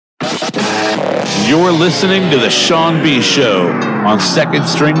You're listening to The Sean B. Show on Second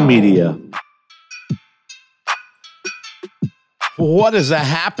String Media. What is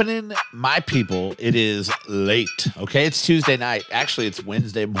happening, my people? It is late, okay? It's Tuesday night. Actually, it's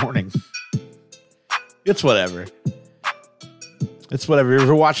Wednesday morning. It's whatever. If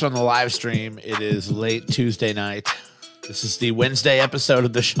you're watching on the live stream, it is late Tuesday night. This is the Wednesday episode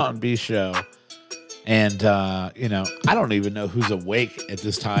of The Sean B. Show. And, I don't even know who's awake at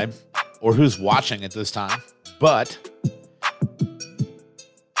this time or who's watching at this time, but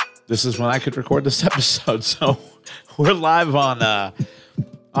this is when I could record this episode. So we're live on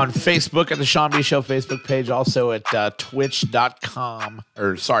Facebook at the Sean B. Show Facebook page, also at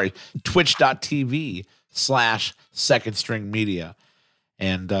twitch.tv/Second String Media.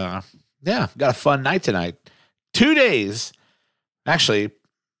 And, got a fun night tonight. 2 days, actually,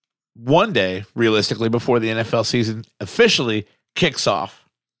 1 day, realistically, before the NFL season officially kicks off.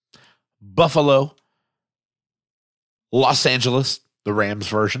 Buffalo, Los Angeles, the Rams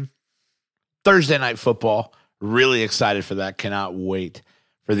version. Thursday night football. Really excited for that. Cannot wait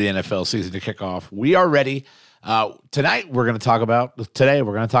for the NFL season to kick off. We are ready. Today we're going to talk about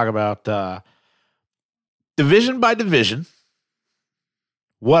division by division,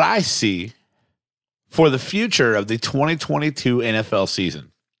 what I see for the future of the 2022 NFL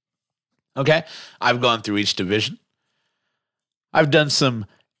season. Okay, I've gone through each division. I've done some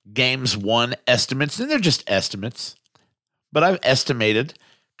games won estimates, and they're just estimates, but I've estimated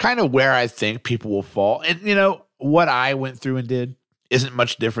kind of where I think people will fall. And, what I went through and did isn't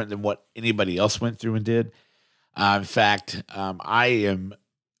much different than what anybody else went through and did. In fact, I am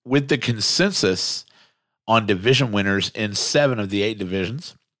with the consensus on division winners in 7 of the 8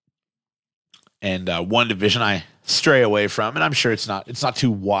 divisions. And one division I stray away from, and I'm sure it's not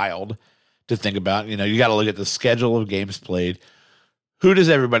too wild to think about. You got to look at the schedule of games played. Who does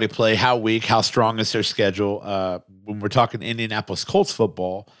everybody play? How weak? How strong is their schedule? When we're talking Indianapolis Colts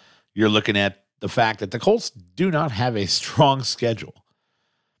football, you're looking at the fact that the Colts do not have a strong schedule.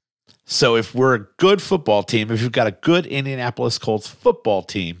 So if we're a good football team, if you've got a good Indianapolis Colts football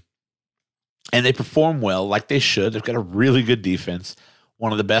team, and they perform well like they should, they've got a really good defense,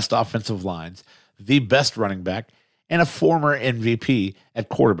 one of the best offensive lines, the best running back, and a former MVP at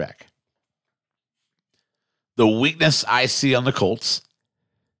quarterback. The weakness I see on the Colts,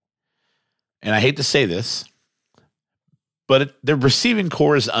 and I hate to say this, but their receiving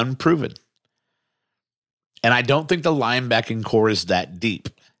core is unproven. And I don't think the linebacking core is that deep.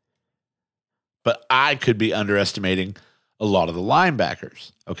 But I could be underestimating a lot of the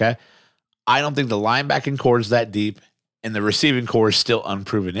linebackers, okay? I don't think the linebacking core is that deep, and the receiving core is still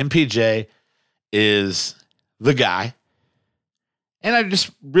unproven. MPJ is the guy. And I just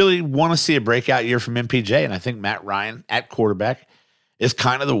really want to see a breakout year from MPJ, and I think Matt Ryan at quarterback is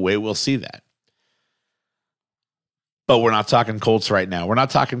kind of the way we'll see that. But we're not talking Colts right now. We're not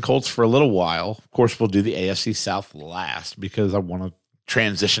talking Colts for a little while. Of course, we'll do the AFC South last because I want to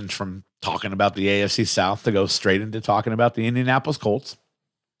transition from talking about the AFC South to go straight into talking about the Indianapolis Colts.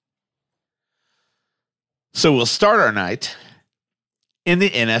 So we'll start our night in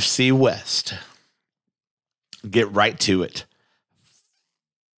the NFC West. Get right to it.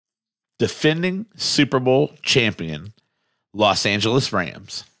 Defending Super Bowl champion Los Angeles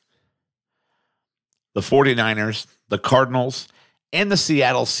Rams, the 49ers, the Cardinals, and the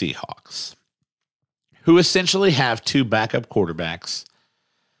Seattle Seahawks, who essentially have 2 backup quarterbacks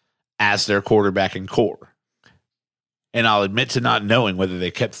as their quarterbacking core. And I'll admit to not knowing whether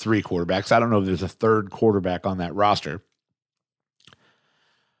they kept 3 quarterbacks. I don't know if there's a 3rd quarterback on that roster.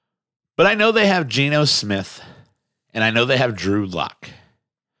 But I know they have Geno Smith, and I know they have Drew Lock.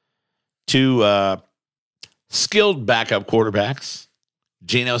 2 skilled backup quarterbacks.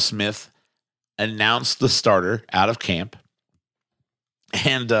 Geno Smith announced the starter out of camp.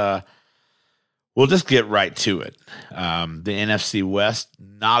 And we'll just get right to it. The NFC West,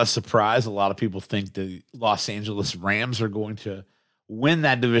 not a surprise. A lot of people think the Los Angeles Rams are going to win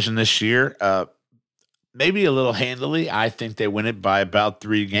that division this year. Maybe a little handily. I think they win it by about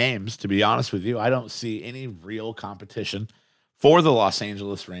 3 games, to be honest with you. I don't see any real competition for the Los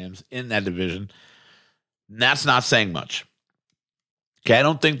Angeles Rams in that division. And that's not saying much. Okay, I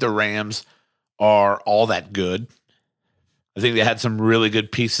don't think the Rams are all that good. I think they had some really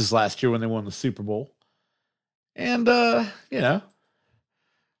good pieces last year when they won the Super Bowl. And, it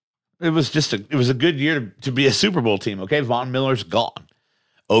was a good year to be a Super Bowl team, okay? Von Miller's gone.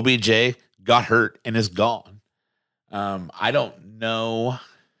 OBJ got hurt and is gone. I don't know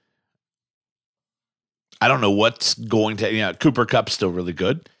what's going to, Cooper Kupp's still really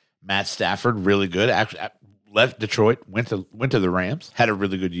good. Matt Stafford, really good. Actually, left Detroit, went to the Rams, had a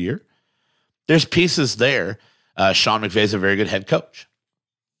really good year. there's pieces there. Sean McVay's a very good head coach.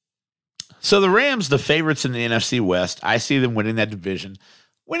 So the Rams, the favorites in the NFC West, I see them winning that division,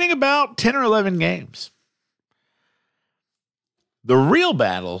 winning about 10 or 11 games. The real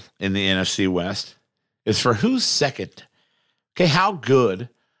battle in the NFC West is for who's second. Okay, how good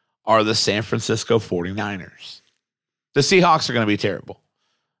are the San Francisco 49ers? The Seahawks are going to be terrible.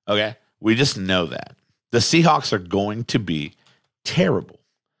 Okay, we just know that. The Seahawks are going to be terrible.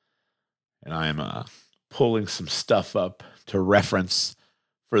 And I'm pulling some stuff up to reference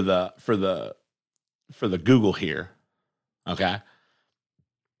for the Google here. Okay.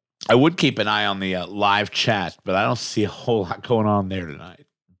 I would keep an eye on the live chat, but I don't see a whole lot going on there tonight.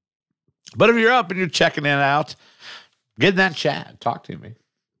 But if you're up and you're checking it out, get in that chat. Talk to me.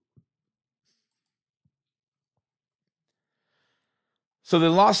 So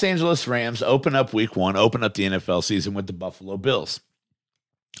the Los Angeles Rams open up week 1, open up the NFL season with the Buffalo Bills.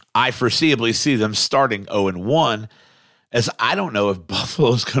 I foreseeably see them starting 0-1, as I don't know if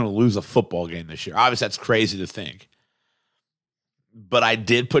Buffalo's going to lose a football game this year. Obviously, that's crazy to think. But I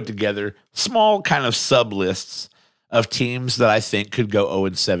did put together small kind of sub-lists of teams that I think could go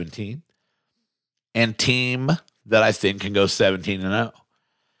 0-17 and team that I think can go 17-0.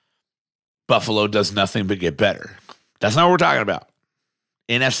 Buffalo does nothing but get better. That's not what we're talking about.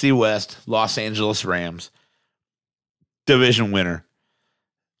 NFC West, Los Angeles Rams, division winner.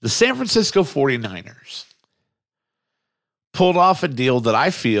 The San Francisco 49ers pulled off a deal that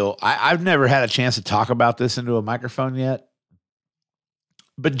I feel, I've never had a chance to talk about this into a microphone yet,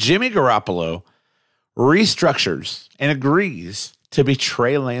 but Jimmy Garoppolo restructures and agrees to be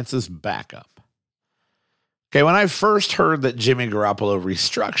Trey Lance's backup. Okay, when I first heard that Jimmy Garoppolo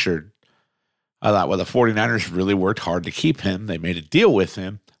restructured, I thought, well, the 49ers really worked hard to keep him. They made a deal with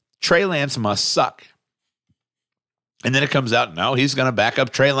him. Trey Lance must suck. And then it comes out, no, he's going to back up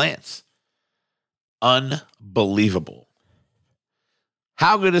Trey Lance. Unbelievable.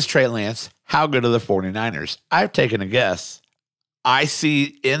 How good is Trey Lance? How good are the 49ers? I've taken a guess. I see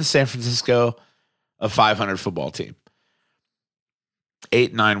in San Francisco a 500 football team.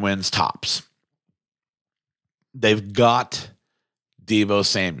 8-9 wins tops. They've got Deebo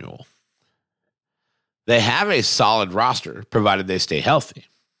Samuel. They have a solid roster, provided they stay healthy.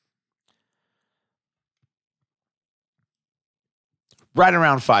 Right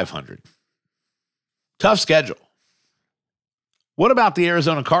around 500. Tough schedule. What about the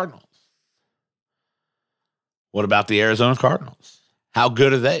Arizona Cardinals? What about the Arizona Cardinals? How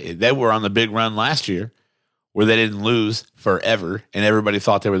good are they? They were on the big run last year where they didn't lose forever, and everybody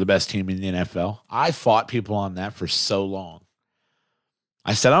thought they were the best team in the NFL. I fought people on that for so long.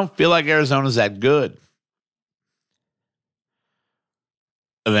 I said, I don't feel like Arizona's that good.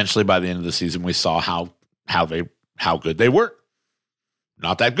 Eventually, by the end of the season, we saw how good they were.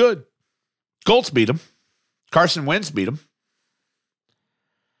 Not that good. Colts beat them. Carson Wentz beat them.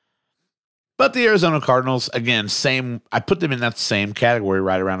 But the Arizona Cardinals, again, same. I put them in that same category,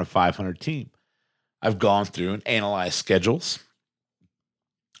 right around a 500 team. I've gone through and analyzed schedules.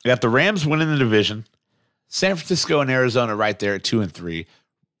 I got the Rams winning the division. San Francisco and Arizona right there at 2-3.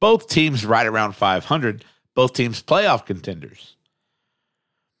 Both teams right around 500. Both teams playoff contenders.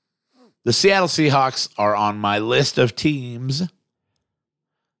 The Seattle Seahawks are on my list of teams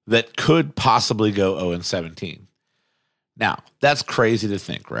that could possibly go 0-17. Now, that's crazy to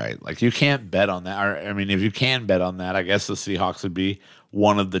think, right? Like, you can't bet on that. Or, I mean, if you can bet on that, I guess the Seahawks would be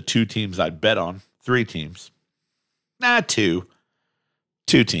one of the 2 teams I'd bet on. 3 teams. Two.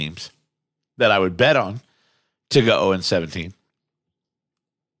 2 teams that I would bet on to go 0-17.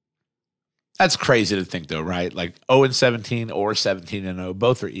 That's crazy to think, though, right? Like 0-17 or 17-0,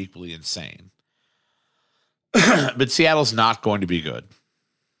 both are equally insane. But Seattle's not going to be good.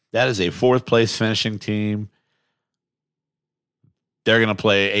 That is a 4th place finishing team. They're going to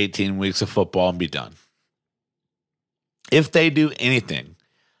play 18 weeks of football and be done. If they do anything,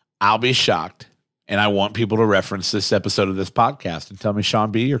 I'll be shocked. And I want people to reference this episode of this podcast and tell me, Sean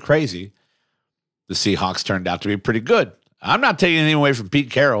B., you're crazy. The Seahawks turned out to be pretty good. I'm not taking anything away from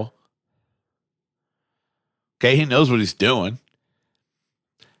Pete Carroll. Okay, he knows what he's doing.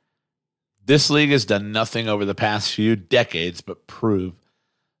 This league has done nothing over the past few decades but prove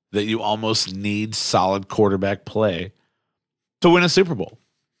that you almost need solid quarterback play to win a Super Bowl.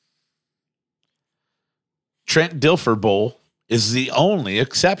 Trent Dilfer Bowl is the only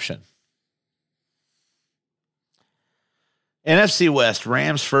exception. NFC West,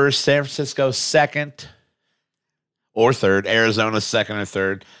 Rams first, San Francisco second or third, Arizona second or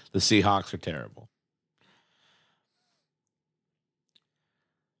third. The Seahawks are terrible.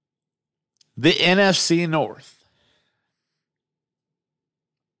 The NFC North.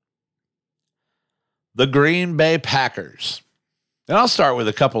 the Green Bay Packers. And I'll start with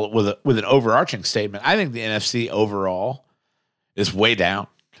with an overarching statement. I think the NFC overall is way down.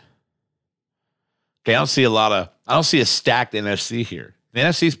 Okay, I don't see a stacked NFC here. The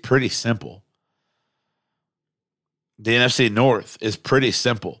NFC is pretty simple. The NFC North is pretty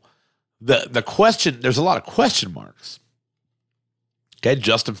simple. The question, there's a lot of question marks. Okay,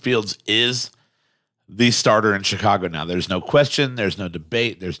 Justin Fields is the starter in Chicago now. There's no question, there's no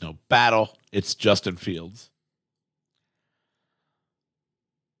debate, there's no battle. It's Justin Fields.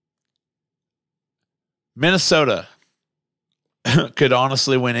 Minnesota could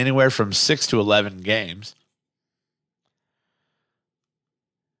honestly win anywhere from 6 to 11 games.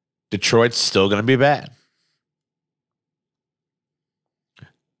 Detroit's still going to be bad.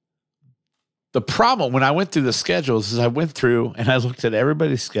 The problem when I went through the schedules is I went through and I looked at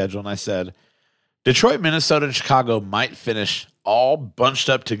everybody's schedule and I said, Detroit, Minnesota, and Chicago might finish all bunched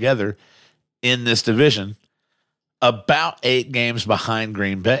up together in this division about 8 games behind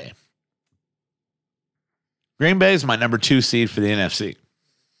Green Bay. Green Bay is my number 2 seed for the NFC.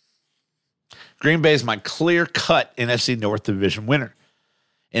 Green Bay is my clear-cut NFC North division winner.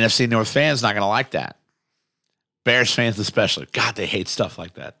 NFC North fans not going to like that. Bears fans especially. God, they hate stuff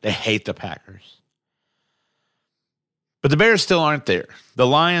like that. They hate the Packers. But the Bears still aren't there. The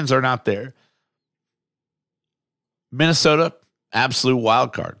Lions are not there. Minnesota, absolute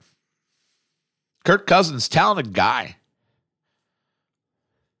wild card. Kirk Cousins, talented guy.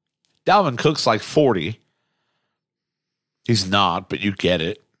 Dalvin Cook's like 40. He's not, but you get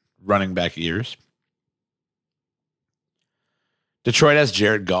it. Running back years. Detroit has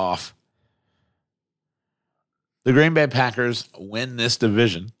Jared Goff. The Green Bay Packers win this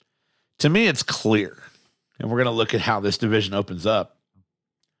division. To me, it's clear. And we're going to look at how this division opens up.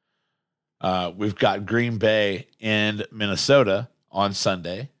 We've got Green Bay and Minnesota on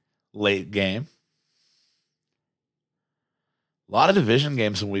Sunday. Late game. A lot of division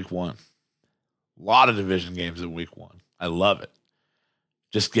games in week 1. A lot of division games in week 1. I love it.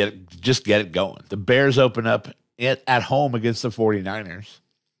 Just get it going. The Bears open up at home against the 49ers.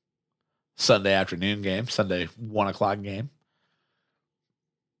 Sunday afternoon game, Sunday 1 o'clock game.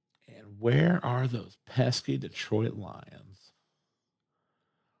 And where are those pesky Detroit Lions?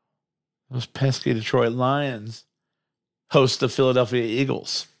 Those pesky Detroit Lions host the Philadelphia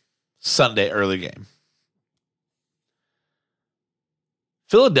Eagles. Sunday early game.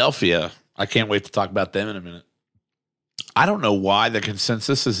 Philadelphia, I can't wait to talk about them in a minute. I don't know why the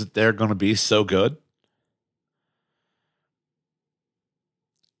consensus is that they're going to be so good.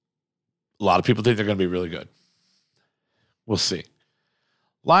 A lot of people think they're going to be really good. We'll see.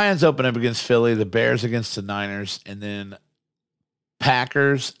 Lions open up against Philly, the Bears against the Niners, and then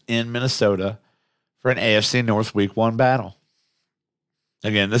Packers in Minnesota for an AFC North Week 1 battle.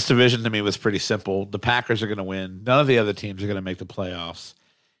 Again, this division to me was pretty simple. The Packers are going to win. None of the other teams are going to make the playoffs.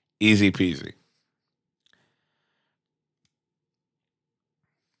 Easy peasy.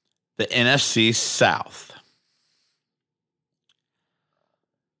 The NFC South.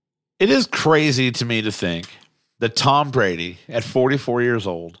 It is crazy to me to think that Tom Brady, at 44 years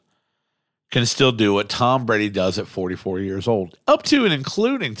old, can still do what Tom Brady does at 44 years old. Up to and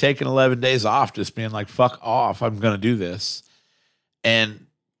including taking 11 days off, just being like, fuck off, I'm going to do this. And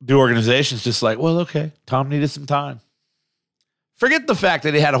the organization's just like, well, okay, Tom needed some time. Forget the fact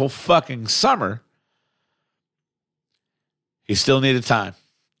that he had a whole fucking summer. He still needed time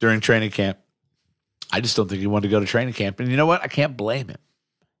during training camp. I just don't think he wanted to go to training camp. And you know what? I can't blame him.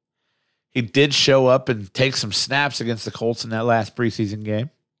 He did show up and take some snaps against the Colts in that last preseason game.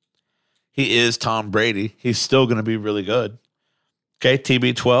 He is Tom Brady. He's still going to be really good. Okay,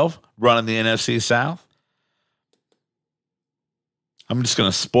 TB12, running the NFC South. I'm just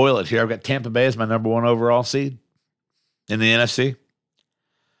going to spoil it here. I've got Tampa Bay as my number 1 overall seed in the NFC.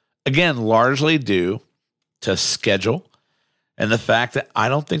 Again, largely due to schedule and the fact that I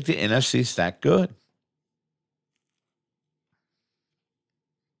don't think the NFC is that good.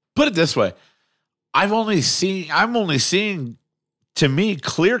 Put it this way. I'm only seeing to me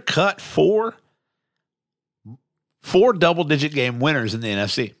clear-cut four double-digit game winners in the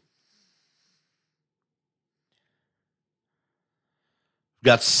NFC.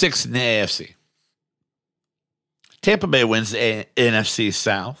 Got 6 in the AFC. Tampa Bay wins the NFC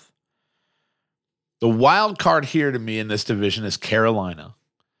South. The wild card here to me in this division is Carolina.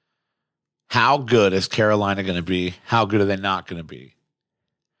 How good is Carolina going to be? How good are they not going to be?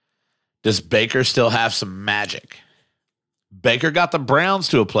 Does Baker still have some magic? Baker got the Browns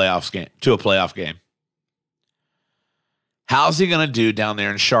to a playoff game. How's he going to do down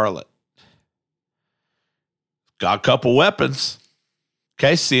there in Charlotte? Got a couple weapons.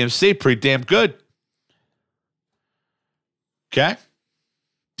 Okay, CMC, pretty damn good. Okay?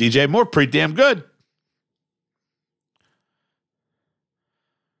 DJ Moore, pretty damn good.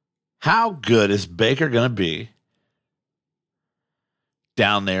 How good is Baker going to be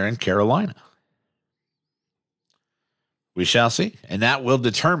down there in Carolina? We shall see. And that will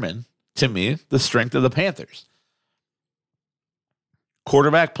determine, to me, the strength of the Panthers.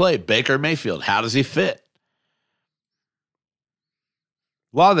 Quarterback play, Baker Mayfield. How does he fit?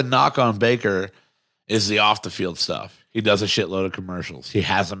 A lot of the knock on Baker is the off-the-field stuff. He does a shitload of commercials. He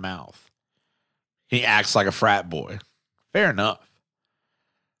has a mouth. He acts like a frat boy. Fair enough.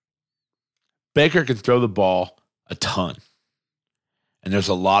 Baker can throw the ball a ton. And there's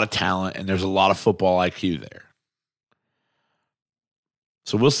a lot of talent, and there's a lot of football IQ there.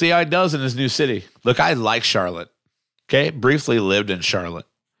 So we'll see how he does in his new city. Look, I like Charlotte. Okay, briefly lived in Charlotte.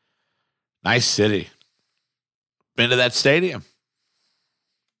 Nice city. Been to that stadium.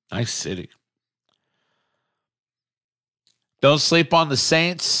 Nice city. Don't sleep on the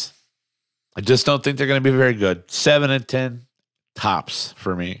Saints. I just don't think they're going to be very good. 7-10 tops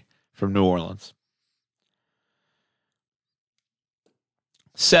for me from New Orleans.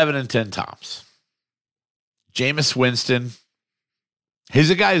 7-10 tops. Jameis Winston. He's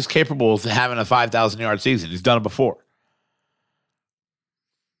a guy who's capable of having a 5,000-yard season. He's done it before.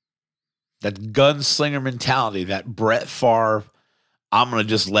 That gunslinger mentality, that Brett Favre, I'm going to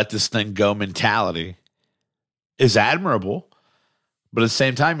just let this thing go mentality is admirable, but at the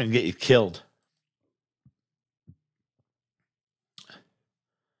same time, it can get you killed.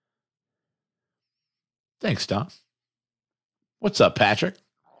 Thanks, Don. What's up, Patrick?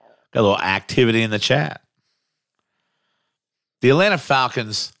 Got a little activity in the chat. The Atlanta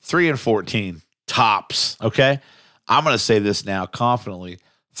Falcons, 3-14, tops, okay? I'm going to say this now confidently.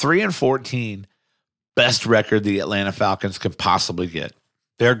 3-14, best record the Atlanta Falcons can possibly get.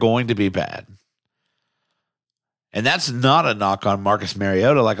 They're going to be bad. And that's not a knock on Marcus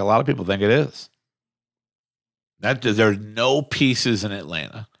Mariota like a lot of people think it is. There's no pieces in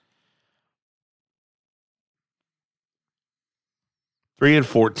Atlanta.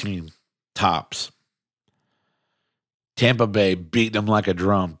 3-14, tops. Tampa Bay beating them like a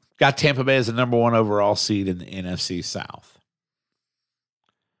drum. Got Tampa Bay as the number 1 overall seed in the NFC South.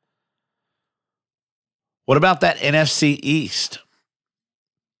 What about that NFC East?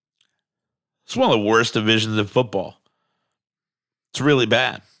 It's one of the worst divisions in football. It's really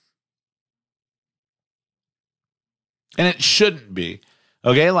bad. And it shouldn't be.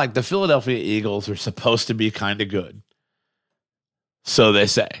 Okay, like the Philadelphia Eagles are supposed to be kind of good. So they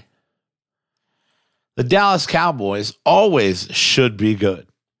say. The Dallas Cowboys always should be good.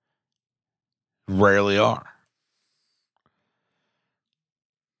 Rarely are.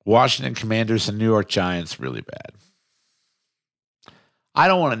 Washington Commanders and New York Giants, really bad. I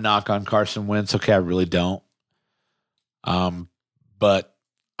don't want to knock on Carson Wentz. Okay, I really don't. But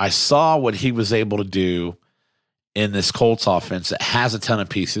I saw what he was able to do in this Colts offense that has a ton of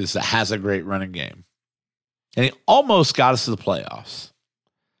pieces, that has a great running game. And he almost got us to the playoffs.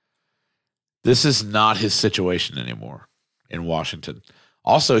 This is not his situation anymore in Washington.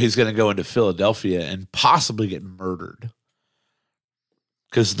 Also, he's going to go into Philadelphia and possibly get murdered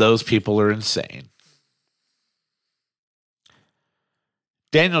because those people are insane.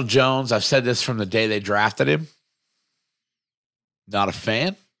 Daniel Jones, I've said this from the day they drafted him. Not a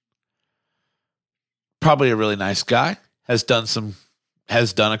fan. Probably a really nice guy. Has done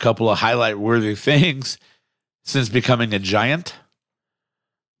a couple of highlight-worthy things since becoming a Giant.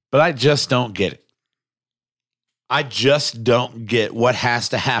 But I just don't get it. I just don't get what has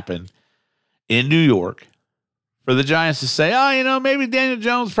to happen in New York for the Giants to say, maybe Daniel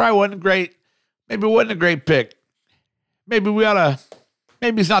Jones probably wasn't great. Maybe wasn't a great pick. Maybe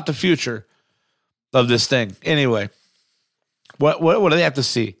he's not the future of this thing. Anyway, what do they have to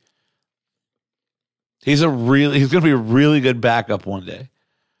see? He's going to be a really good backup one day.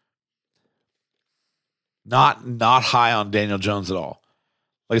 Not high on Daniel Jones at all.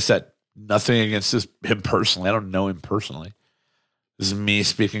 Like I said, nothing against him personally. I don't know him personally. This is me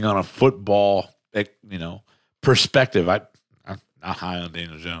speaking on a football, perspective. I'm not high on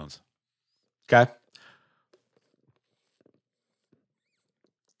Daniel Jones. Okay.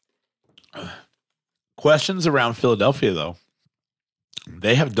 Questions around Philadelphia, though.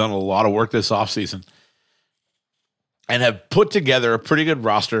 They have done a lot of work this offseason and have put together a pretty good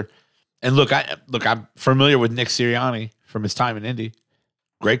roster. And look, I'm familiar with Nick Sirianni from his time in Indy.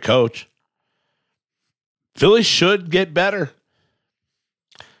 Great coach. Philly should get better.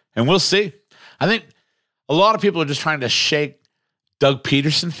 And we'll see. I think a lot of people are just trying to shake Doug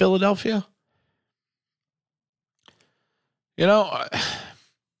Peterson, Philadelphia. I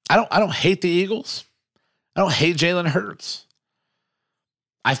don't hate the Eagles. I don't hate Jalen Hurts.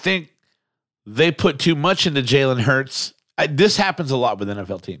 I think they put too much into Jalen Hurts. This happens a lot with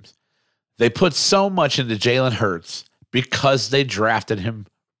NFL teams. They put so much into Jalen Hurts because they drafted him.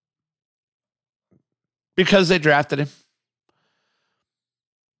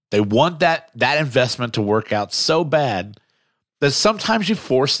 They want that investment to work out so bad that sometimes you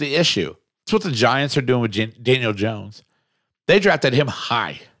force the issue. That's what the Giants are doing with Daniel Jones. They drafted him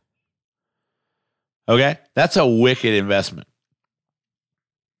high. Okay? That's a wicked investment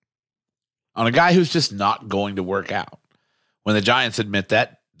on a guy who's just not going to work out. When the Giants admit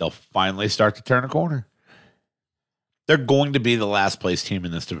that, they'll finally start to turn a corner. They're going to be the last place team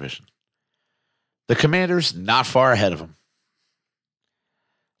in this division. The Commanders, not far ahead of them.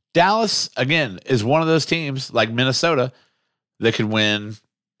 Dallas, again, is one of those teams like Minnesota that could win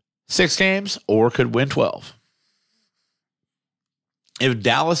 6 games or could win 12. If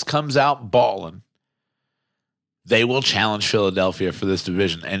Dallas comes out balling, they will challenge Philadelphia for this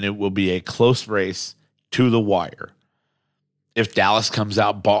division, and it will be a close race to the wire if Dallas comes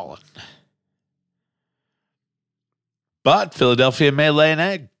out balling. But Philadelphia may lay an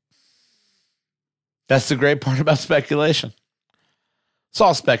egg. That's the great part about speculation. It's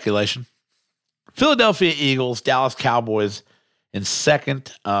all speculation. Philadelphia Eagles, Dallas Cowboys in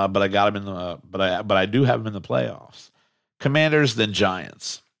second, but I got them in the but I do have them in the playoffs. Commanders, then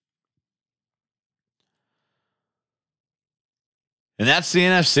Giants. And that's the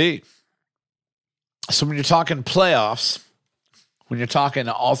NFC. So when you're talking playoffs, when you're talking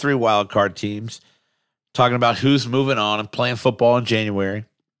to all 3 wildcard teams, talking about who's moving on and playing football in January,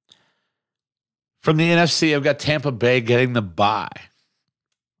 from the NFC, I've got Tampa Bay getting the bye.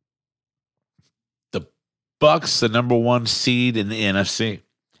 The Bucs, the number 1 seed in the NFC.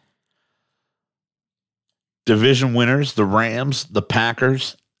 Division winners, the Rams, the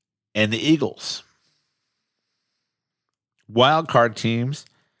Packers, and the Eagles. Wild card teams,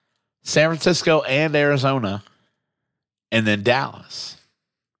 San Francisco and Arizona, and then Dallas.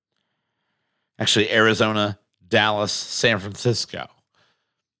 Actually, Arizona, Dallas, San Francisco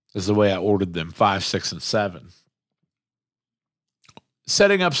is the way I ordered them, 5, 6, and 7.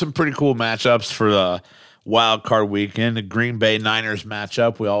 Setting up some pretty cool matchups for the wild card weekend. The Green Bay Niners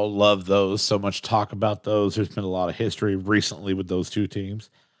matchup. We all love those. So much talk about those. There's been a lot of history recently with those 2 teams.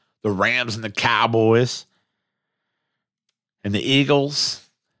 The Rams and the Cowboys. And the Eagles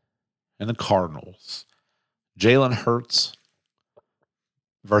and the Cardinals. Jalen Hurts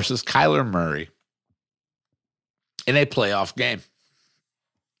versus Kyler Murray in a playoff game.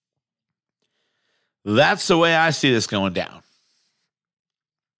 That's the way I see this going down.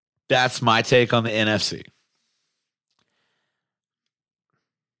 That's my take on the NFC. If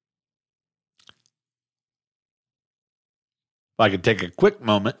I could take a quick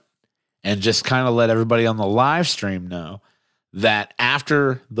moment and just kind of let everybody on the live stream know that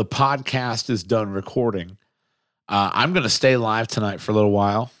after the podcast is done recording, I'm going to stay live tonight for a little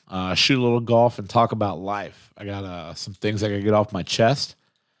while, shoot a little golf, and talk about life. I got some things I got to get off my chest.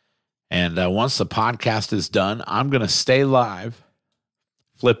 And once the podcast is done, I'm going to stay live,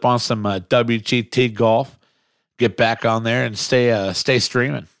 flip on some WGT golf, get back on there, and stay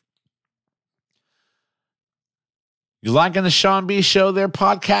streaming. You liking the Sean B Show there,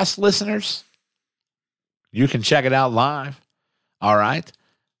 podcast listeners? You can check it out live. All right.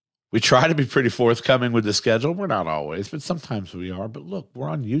 We try to be pretty forthcoming with the schedule. We're not always, but sometimes we are. But look, we're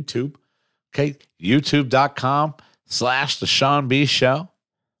on YouTube. Okay. YouTube.com/The Sean B Show.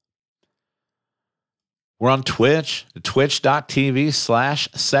 We're on Twitch,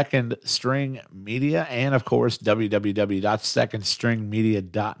 twitch.tv/Second String Media. And of course,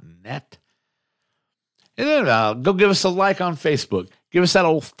 www.secondstringmedia.net. And then go give us a like on Facebook. Give us that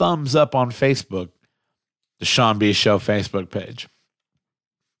old thumbs up on Facebook. The Sean B Show Facebook page.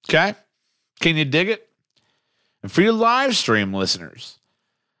 Okay? Can you dig it? And for your live stream listeners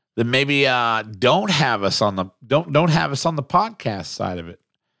that maybe don't have us on the podcast side of it,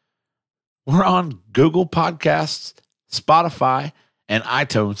 we're on Google Podcasts, Spotify, and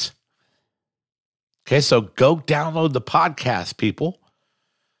iTunes. Okay, so go download the podcast, people.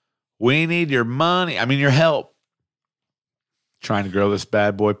 We need your money. Your help. Trying to grow this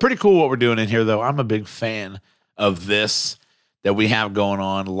bad boy. Pretty cool what we're doing in here, though. I'm a big fan of this that we have going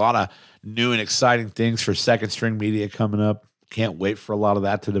on. A lot of new and exciting things for Second String Media coming up. Can't wait for a lot of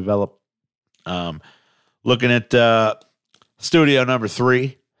that to develop. Looking at studio number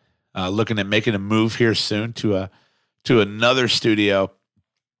 3. Looking at making a move here soon to another studio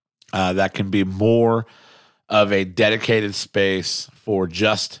that can be more of a dedicated space for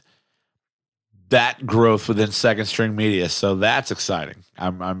just that growth within Second String Media. So that's exciting.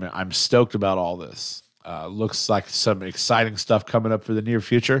 I'm stoked about all this. Looks like some exciting stuff coming up for the near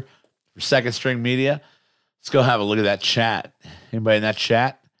future for Second String Media. Let's go have a look at that chat. Anybody in that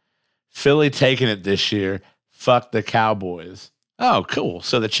chat? Philly taking it this year. Fuck the Cowboys. Oh, cool.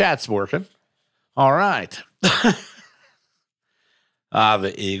 So the chat's working. All right.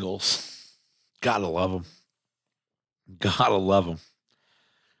 The Eagles. Gotta love them. Gotta love them.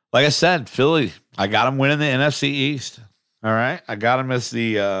 Like I said, Philly, I got them winning the NFC East. All right. I got them as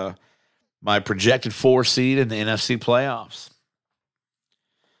the my projected 4 seed in the NFC playoffs.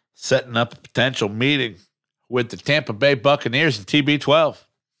 Setting up a potential meeting with the Tampa Bay Buccaneers in TB12.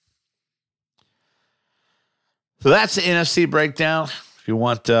 So that's the NFC breakdown. If you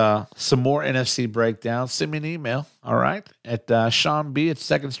want some more NFC breakdown, send me an email, all right, at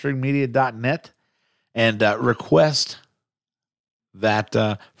seanb@secondstringmedia.net and request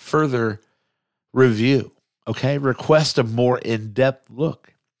that further review, okay? Request a more in-depth look.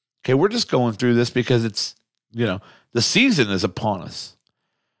 Okay, we're just going through this because it's, the season is upon us.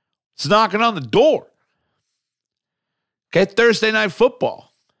 It's knocking on the door. Okay, Thursday night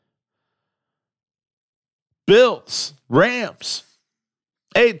football. Bills, Rams,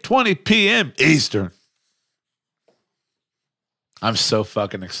 8:20 p.m. Eastern. I'm so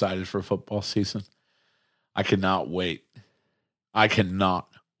fucking excited for football season. I cannot wait.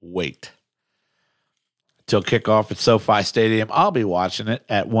 Till kickoff at SoFi Stadium. I'll be watching it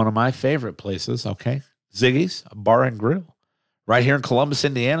at one of my favorite places, okay? Ziggy's Bar and Grill, right here in Columbus,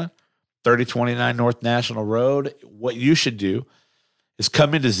 Indiana, 3029 North National Road. What you should do is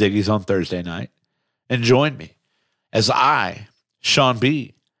come into Ziggy's on Thursday night and join me as I, Sean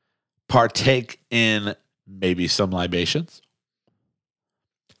B., partake in maybe some libations,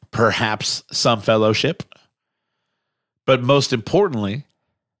 perhaps some fellowship, but most importantly,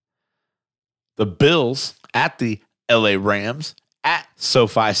 the Bills at the LA Rams at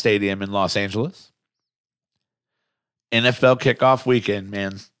SoFi Stadium in Los Angeles. NFL kickoff weekend,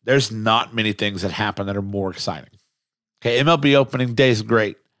 man. There's not many things that happen that are more exciting. Okay, MLB opening day is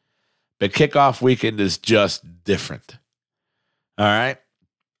great, but kickoff weekend is just different. All right?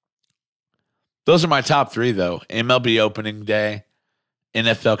 Those are my top 3, though. MLB opening day,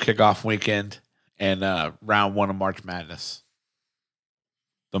 NFL kickoff weekend, and round 1 of March Madness.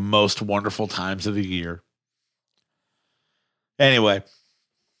 The most wonderful times of the year. Anyway,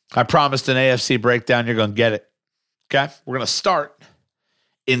 I promised an AFC breakdown. You're going to get it. Okay? We're going to start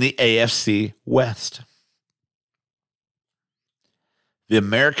in the AFC West. The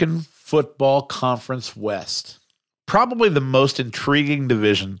American Football Conference West. Probably the most intriguing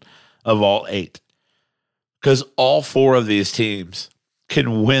division of all 8. Because all 4 of these teams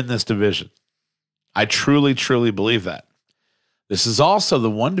can win this division. I truly, truly believe that. This is also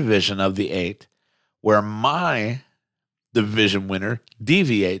the one division of the 8 where my division winner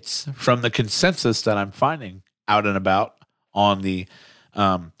deviates from the consensus that I'm finding out and about on the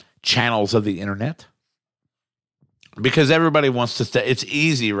channels of the internet. Because everybody wants to stay. It's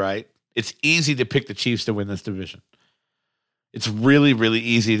easy, right? It's easy to pick the Chiefs to win this division. It's really, really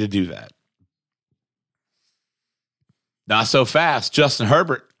easy to do that. Not so fast. Justin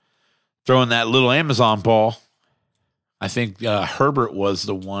Herbert throwing that little Amazon ball. I think Herbert was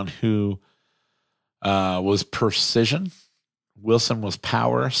the one who was precision. Wilson was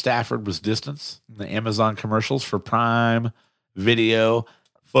power. Stafford was distance. The Amazon commercials for Prime Video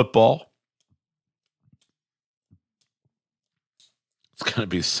football. It's going to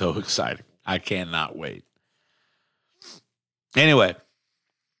be so exciting. I cannot wait. Anyway,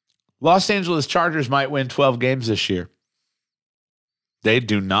 Los Angeles Chargers might win 12 games this year. They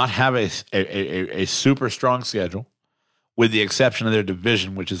do not have a super strong schedule, with the exception of their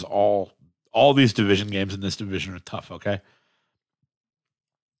division, which is all these division games in this division are tough, okay?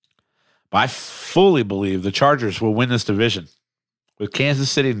 But I fully believe the Chargers will win this division, with Kansas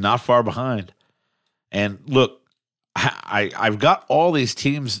City not far behind. And look, I've got all these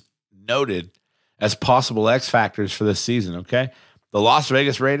teams noted as possible X factors for this season, okay? The Las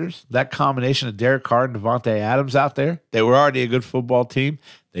Vegas Raiders, that combination of Derek Carr and Devontae Adams out there, they were already a good football team.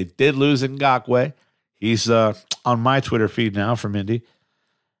 They did lose Ngakoue. He's on my Twitter feed now from Indy.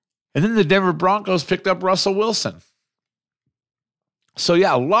 And then the Denver Broncos picked up Russell Wilson. So,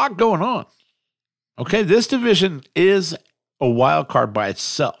 yeah, a lot going on. Okay, this division is a wild card by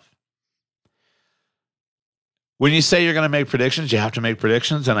itself. When you say you're going to make predictions, you have to make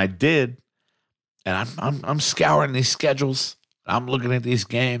predictions, and I did. And I'm scouring these schedules. I'm looking at these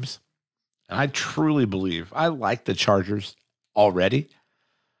games, and I truly believe I like the Chargers already.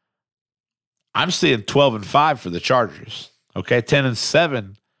 I'm seeing 12-5 for the Chargers. Okay,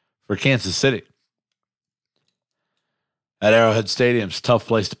 10-7 for Kansas City. At Arrowhead Stadium's a tough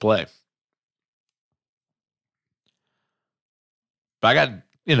place to play. But I got,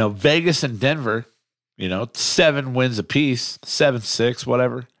 Vegas and Denver, 7 wins apiece, 7-6,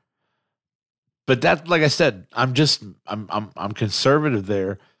 whatever. But that, like I said, I'm conservative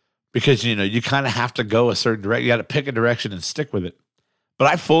there because, you kind of have to go a certain direction. You got to pick a direction and stick with it. But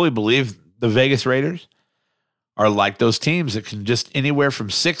I fully believe the Vegas Raiders are like those teams that can just anywhere from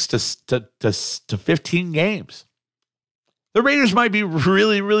 6 to 15 games. The Raiders might be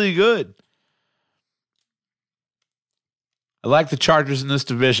really, really good. I like the Chargers in this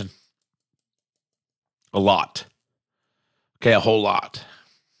division. A lot. Okay, a whole lot.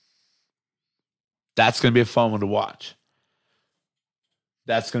 That's going to be a fun one to watch.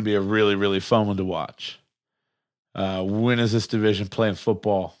 That's going to be a really, really fun one to watch. When is this division playing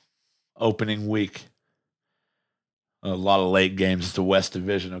football? Opening week. A lot of late games. It's the West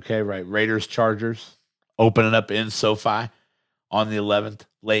Division, okay? Right. Raiders, Chargers. Opening up in SoFi on the 11th.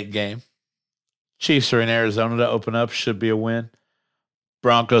 Late game. Chiefs are in Arizona to open up. Should be a win.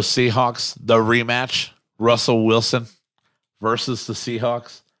 Broncos, Seahawks. The rematch. Russell Wilson versus the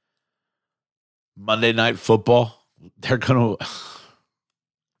Seahawks. Monday Night Football.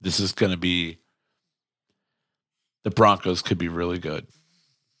 This is going to be, the Broncos could be really good.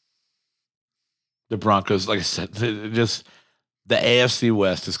 The Broncos, like I said, the AFC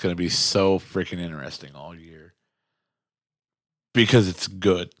West is going to be so freaking interesting all year because it's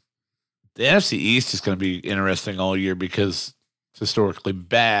good. The NFC East is going to be interesting all year because it's historically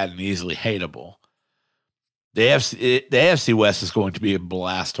bad and easily hateable. The AFC West is going to be a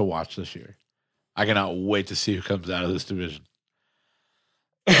blast to watch this year. I cannot wait to see who comes out of this division.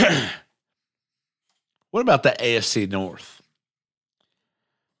 What about the AFC North?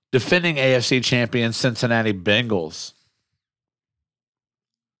 Defending AFC champion Cincinnati Bengals.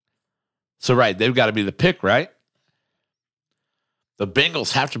 So, right, they've got to be the pick, right? The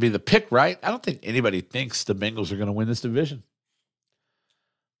Bengals have to be the pick, right? I don't think anybody thinks the Bengals are going to win this division.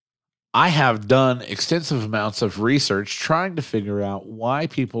 I have done extensive amounts of research trying to figure out why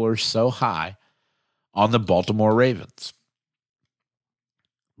people are so high on the Baltimore Ravens.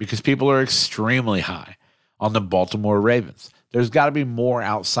 Because people are extremely high on the Baltimore Ravens. There's got to be more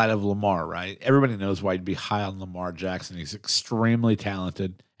outside of Lamar, right? Everybody knows why you'd be high on Lamar Jackson. He's extremely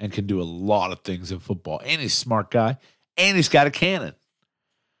talented and can do a lot of things in football. And he's a smart guy. And he's got a cannon.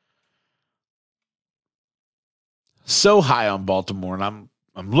 So high on Baltimore. And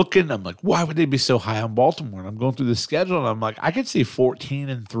I'm looking, I'm like, why would they be so high on Baltimore? And I'm going through the schedule, and I'm like, I could see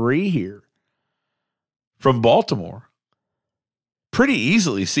 14-3 here from Baltimore. Pretty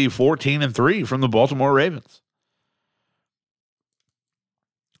easily see 14-3 from the Baltimore Ravens.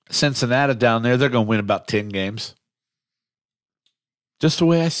 Cincinnati down there, they're going to win about 10 games. Just the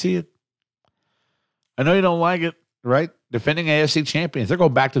way I see it. I know you don't like it, right? Defending AFC champions. They're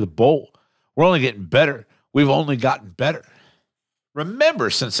going back to the bowl. We're only getting better. We've only gotten better. Remember,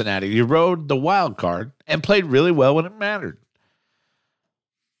 Cincinnati, you rode the wild card and played really well when it mattered.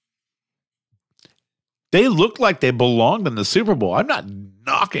 They looked like they belonged in the Super Bowl. I'm not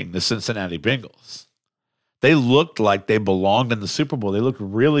knocking the Cincinnati Bengals. They looked like they belonged in the Super Bowl. They looked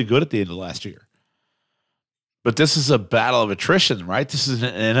really good at the end of last year. But this is a battle of attrition, right? This is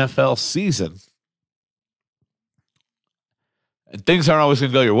an NFL season. And things aren't always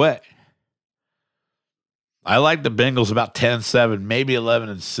going to go your way. I like the Bengals about 10-7, maybe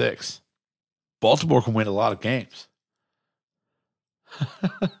 11-6. Baltimore can win a lot of games.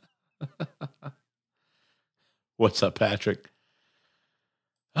 What's up, Patrick?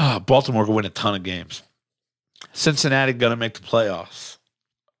 Baltimore can win a ton of games. Cincinnati going to make the playoffs.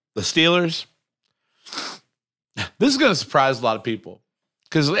 The Steelers, this is going to surprise a lot of people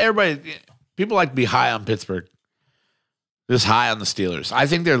because people like to be high on Pittsburgh. Just high on the Steelers. I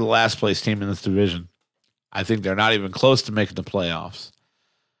think they're the last place team in this division. I think they're not even close to making the playoffs.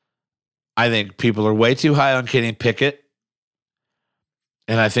 I think people are way too high on Kenny Pickett.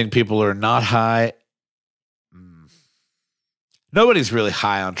 And I think people are not high. Nobody's really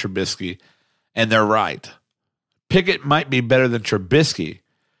high on Trubisky. And they're right. Pickett might be better than Trubisky.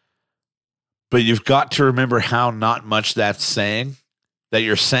 But you've got to remember how not much that's saying that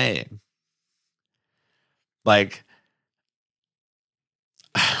you're saying. Like,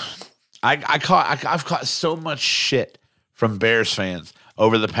 I've caught so much shit from Bears fans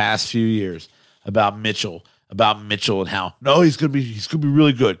over the past few years about Mitchell and how he's gonna be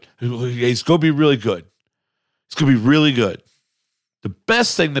really good. He's gonna be really good. It's gonna be really good. The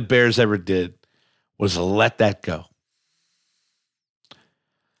best thing the Bears ever did was let that go.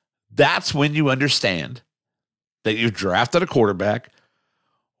 That's when you understand that you've drafted a quarterback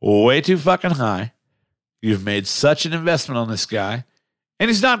way too fucking high. You've made such an investment on this guy. And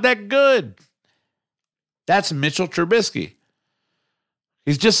he's not that good. That's Mitchell Trubisky.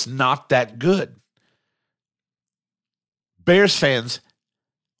 He's just not that good. Bears fans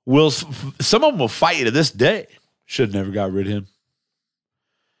some of them will fight you to this day. Should have never got rid of him.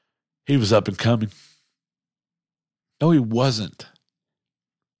 He was up and coming. No, he wasn't.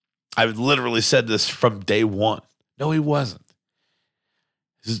 I've literally said this from day one. No, he wasn't.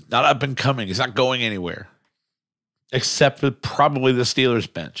 He's not up and coming. He's not going anywhere. Except for probably the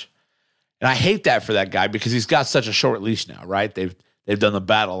Steelers bench. And I hate that for that guy because he's got such a short leash now, right? They've done the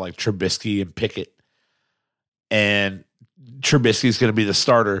battle like Trubisky and Pickett. And Trubisky's going to be the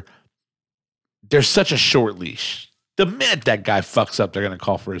starter. There's such a short leash. The minute that guy fucks up, they're going to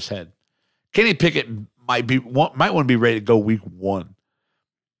call for his head. Kenny Pickett might want to be ready to go week 1.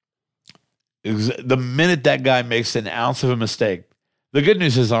 The minute that guy makes an ounce of a mistake, the good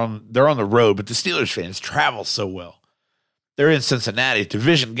news is they're on the road, but the Steelers fans travel so well. They're in Cincinnati,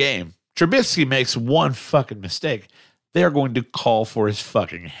 division game. Trubisky makes one fucking mistake, they're going to call for his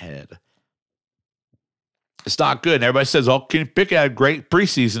fucking head. It's not good. And everybody says, oh, Kenny Pickett had a great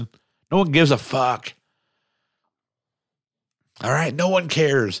preseason. No one gives a fuck. All right, no one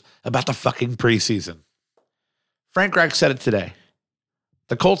cares about the fucking preseason. Frank Reich said it today.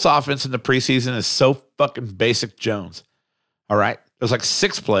 The Colts offense in the preseason is so fucking basic Jones. All right? There's like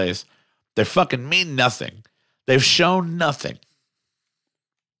 6 plays. They fucking mean nothing. They've shown nothing.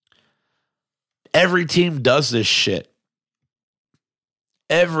 Every team does this shit.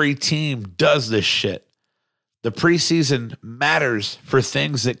 Every team does this shit. The preseason matters for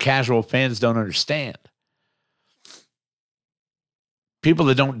things that casual fans don't understand. People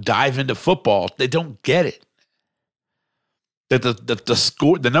that don't dive into football, they don't get it. That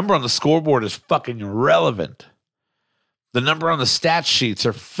the number on the scoreboard is fucking irrelevant. The number on the stat sheets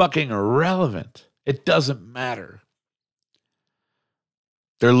are fucking irrelevant. It doesn't matter.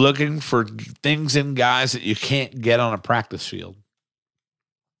 They're looking for things in guys that you can't get on a practice field.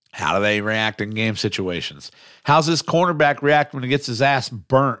 How do they react in game situations? How's this cornerback react when he gets his ass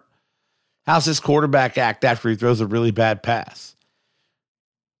burnt? How's this quarterback act after he throws a really bad pass?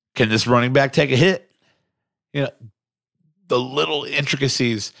 Can this running back take a hit? You know, the little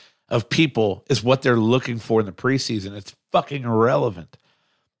intricacies of people is what they're looking for in the preseason. It's fucking irrelevant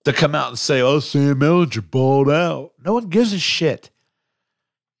to come out and say, oh, Sam Ellinger balled out. No one gives a shit.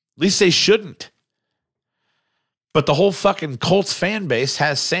 At least they shouldn't. But the whole fucking Colts fan base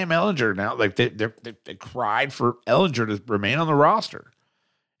has Sam Ellinger now. Like they cried for Ellinger to remain on the roster.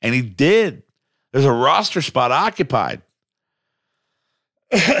 And he did. There's a roster spot occupied.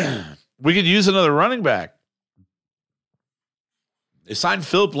 We could use another running back. They signed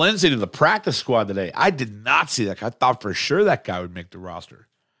Philip Lindsay to the practice squad today. I did not see that. I thought for sure that guy would make the roster.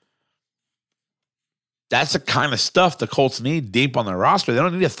 That's the kind of stuff the Colts need deep on their roster. They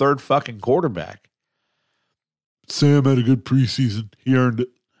don't need a third fucking quarterback. Sam had a good preseason. He earned it.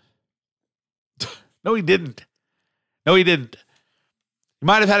 No, he didn't. No, he didn't. He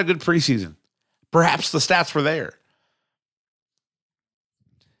might have had a good preseason. Perhaps the stats were there.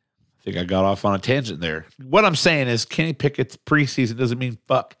 I think I got off on a tangent there. What I'm saying is Kenny Pickett's preseason doesn't mean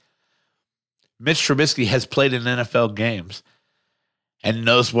fuck. Mitch Trubisky has played in NFL games and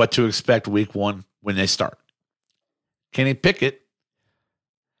knows what to expect week 1 when they start. Kenny Pickett,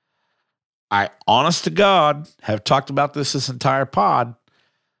 I, honest to God, have talked about this entire pod.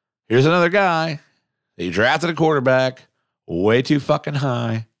 Here's another guy. They drafted a quarterback way too fucking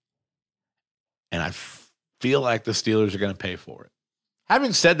high. And I feel like the Steelers are going to pay for it.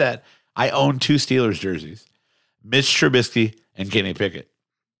 Having said that, I own 2 Steelers jerseys, Mitch Trubisky and Kenny Pickett,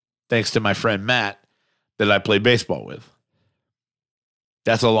 thanks to my friend Matt that I played baseball with.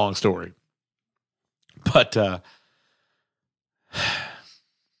 That's a long story. But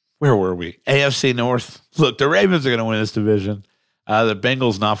where were we? AFC North. Look, the Ravens are going to win this division. The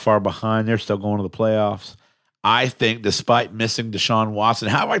Bengals not far behind. They're still going to the playoffs. I think despite missing Deshaun Watson,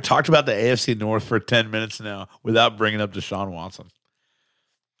 how have I talked about the AFC North for 10 minutes now without bringing up Deshaun Watson?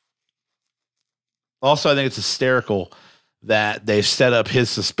 Also, I think it's hysterical that they've set up his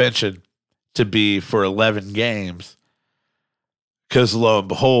suspension to be for 11 games because lo and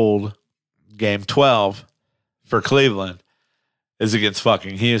behold, game 12 for Cleveland is against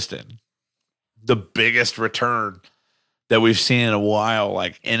fucking Houston. The biggest return that we've seen in a while,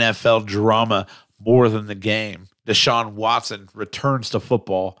 like NFL drama more than the game. Deshaun Watson returns to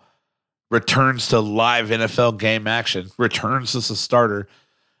football, returns to live NFL game action, returns as a starter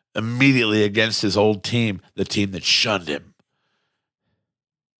immediately against his old team, the team that shunned him.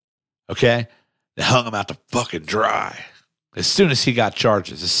 Okay? They hung him out to fucking dry. As soon as he got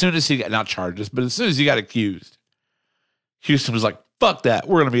charges, not charges, but as soon as he got accused, Houston was like, fuck that.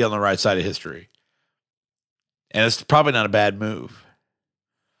 We're going to be on the right side of history. And it's probably not a bad move.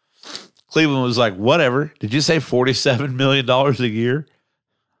 Cleveland was like, whatever. Did you say $47 million a year?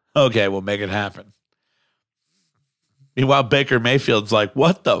 Okay, we'll make it happen. Meanwhile, Baker Mayfield's like,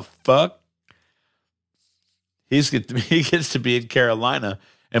 what the fuck? He gets to be in Carolina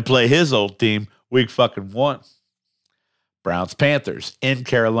and play his old team week fucking 1. Browns-Panthers in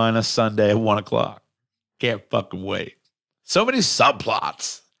Carolina Sunday at 1 o'clock. Can't fucking wait. So many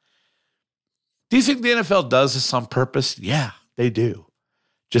subplots. Do you think the NFL does this on purpose? Yeah, they do.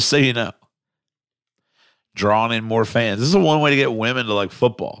 Just so you know. Drawing in more fans. This is one way to get women to like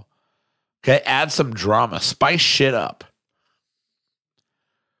football. Okay, add some drama. Spice shit up.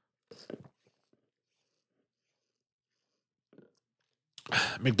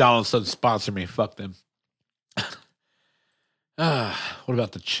 McDonald's doesn't sponsor me. Fuck them. What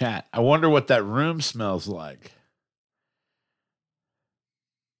about the chat? I wonder what that room smells like.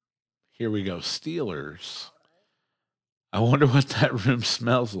 Here we go. Steelers. I wonder what that room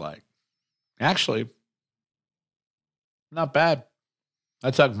smells like. Actually, not bad.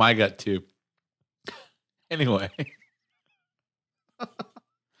 I took my gut too. Anyway.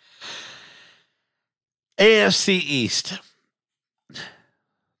 AFC East.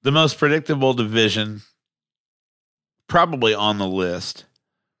 The most predictable division, probably on the list.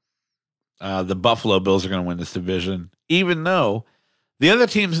 The Buffalo Bills are going to win this division, even though the other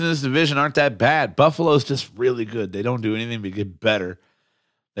teams in this division aren't that bad. Buffalo's just really good. They don't do anything but get better.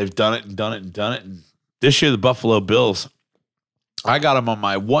 They've done it and done it and done it. And this year, the Buffalo Bills, I got them on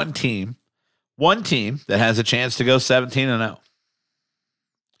my one team that has a chance to go 17-0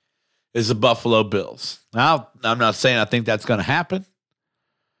 is the Buffalo Bills. Now, I'm not saying I think that's going to happen.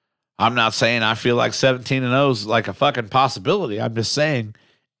 I'm not saying I feel like 17-0 is like a fucking possibility. I'm just saying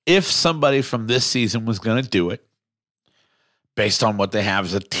if somebody from this season was going to do it, based on what they have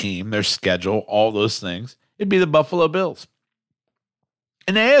as a team, their schedule, all those things, it'd be the Buffalo Bills.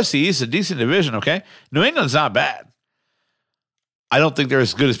 And the AFC East is a decent division, okay? New England's not bad. I don't think they're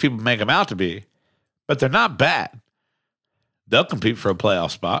as good as people make them out to be, but they're not bad. They'll compete for a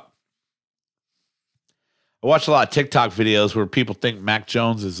playoff spot. I watch a lot of TikTok videos where people think Mac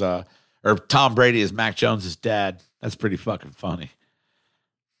Jones is, or Tom Brady is Mac Jones' dad. That's pretty fucking funny.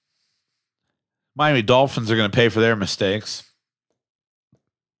 Miami Dolphins are going to pay for their mistakes.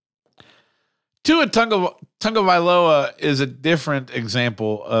 Tua Tagovailoa is a different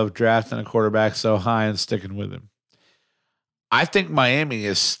example of drafting a quarterback so high and sticking with him. I think Miami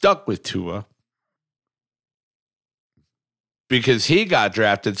is stuck with Tua because he got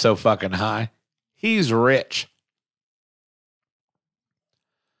drafted so fucking high. He's rich.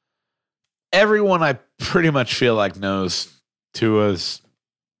 Everyone I pretty much feel like knows Tua's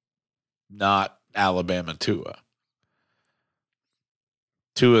not Alabama Tua.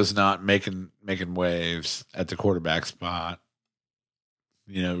 Tua's not making waves at the quarterback spot.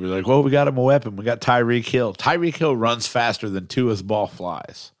 You know, we're like, well, we got him a weapon. We got Tyreek Hill. Tyreek Hill runs faster than Tua's ball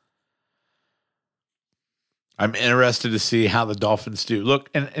flies. I'm interested to see how the Dolphins do. Look,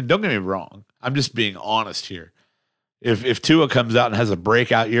 and don't get me wrong. I'm just being honest here. If Tua comes out and has a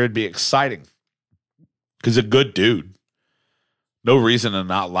breakout year, it'd be exciting. Because a good dude. No reason to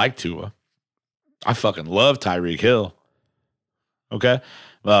not like Tua. I fucking love Tyreek Hill. Okay?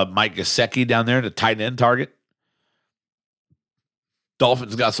 Mike Gesicki down there, the tight end target.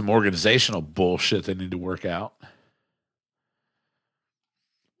 Dolphins got some organizational bullshit they need to work out.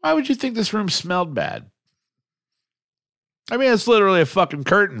 Why would you think this room smelled bad? I mean, it's literally a fucking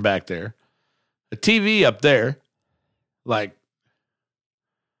curtain back there. A TV up there. Like,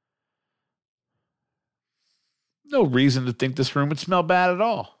 no reason to think this room would smell bad at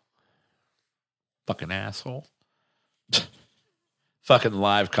all. Fucking asshole. Fucking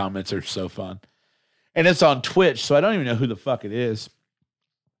live comments are so fun. And it's on Twitch, so I don't even know who the fuck it is.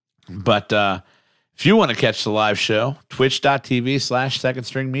 But if you want to catch the live show,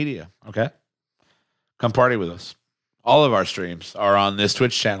 twitch.tv/secondstringmedia. Okay? Come party with us. All of our streams are on this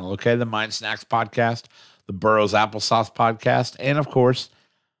Twitch channel, okay? The Mind Snacks podcast, the Burroughs Applesauce podcast, and, of course,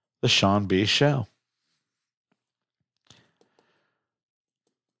 the Sean B. Show.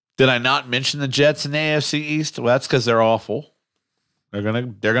 Did I not mention the Jets in the AFC East? Well, that's because they're awful. They're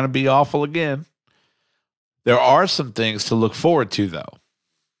gonna be awful again. There are some things to look forward to, though.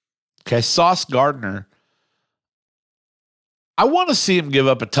 Okay, Sauce Gardner. I want to see him give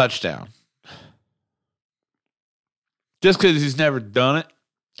up a touchdown. Just because he's never done it.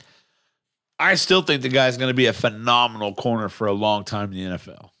 I still think the guy's going to be a phenomenal corner for a long time in the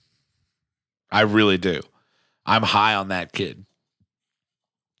NFL. I really do. I'm high on that kid.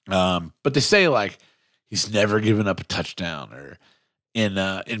 But they say, like, he's never given up a touchdown, or in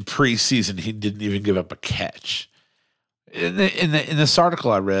preseason he didn't even give up a catch. In this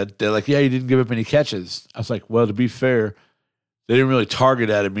article I read, they're like, yeah, he didn't give up any catches. I was like, well, to be fair, they didn't really target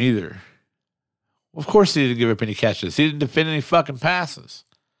at him either. Well, of course he didn't give up any catches. He didn't defend any fucking passes.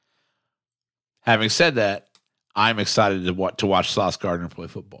 Having said that, I'm excited to watch Sauce Gardner play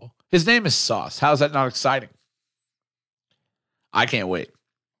football. His name is Sauce. How is that not exciting? I can't wait.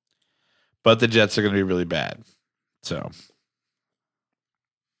 But the Jets are going to be really bad. So,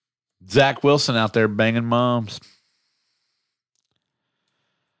 Zach Wilson out there banging moms.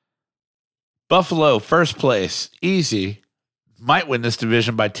 Buffalo, first place. Easy. Might win this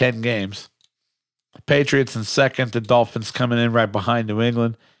division by 10 games. Patriots in second. The Dolphins coming in right behind New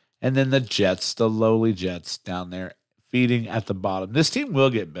England. And then the Jets, the lowly Jets down there feeding at the bottom. This team will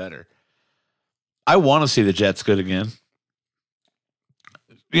get better. I want to see the Jets good again.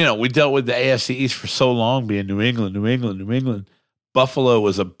 You know, we dealt with the AFC East for so long being New England, New England, New England. Buffalo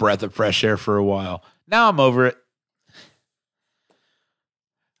was a breath of fresh air for a while. Now I'm over it.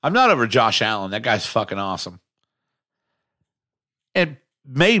 I'm not over Josh Allen. That guy's fucking awesome. And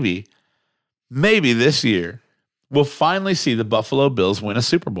maybe this year, we'll finally see the Buffalo Bills win a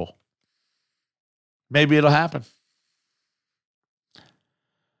Super Bowl. Maybe it'll happen.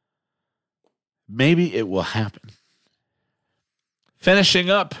 Maybe it will happen. Finishing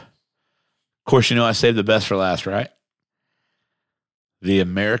up. Of course, you know I saved the best for last, right? The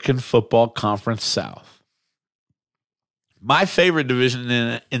American Football Conference South. My favorite division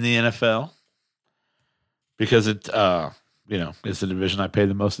in the NFL because it's the division I pay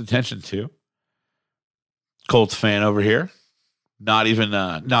the most attention to. Colts fan over here. Not even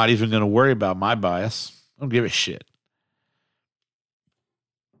going to worry about my bias. I don't give a shit.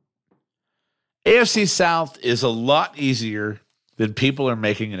 AFC South is a lot easier than people are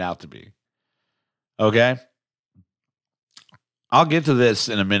making it out to be. Okay? I'll get to this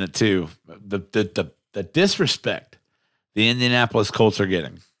in a minute too. The disrespect the Indianapolis Colts are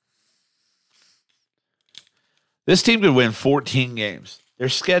getting. This team could win 14 games. Their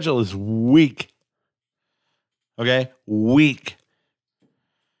schedule is weak. Okay? Weak.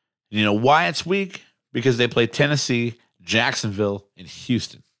 You know why it's weak? Because they play Tennessee, Jacksonville, and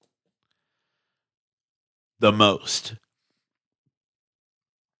Houston. The most.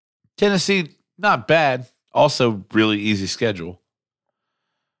 Tennessee, not bad. Also, really easy schedule.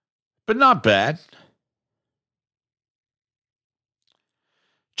 But not bad.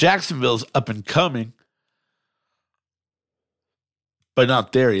 Jacksonville's up and coming. But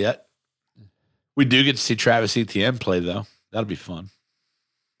not there yet. We do get to see Travis Etienne play, though. That'll be fun.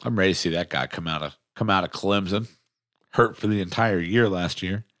 I'm ready to see that guy come out of Clemson. Hurt for the entire year last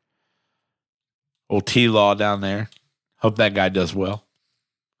year. Old T-Law down there. Hope that guy does well.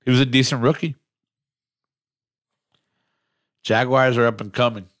 He was a decent rookie. Jaguars are up and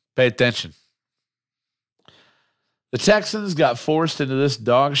coming. Pay attention. The Texans got forced into this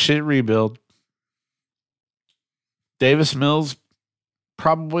dog shit rebuild. Davis Mills,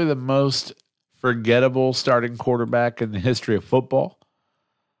 probably the most forgettable starting quarterback in the history of football.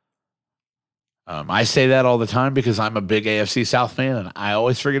 I say that all the time because I'm a big AFC South fan and I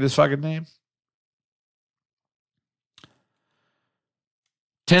always forget his fucking name.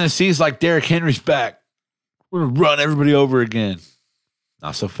 Tennessee's like Derrick Henry's back. We're going to run everybody over again.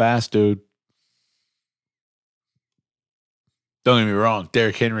 Not so fast, dude. Don't get me wrong.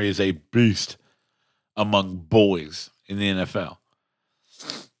 Derrick Henry is a beast among boys in the NFL.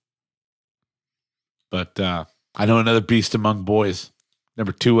 But I know another beast among boys.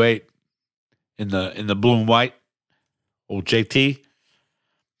 Number 28 in the blue and white. Old JT.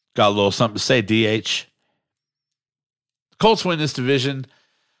 Got a little something to say, DH. The Colts win this division.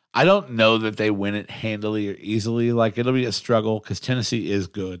 I don't know that they win it handily or easily. Like, it'll be a struggle because Tennessee is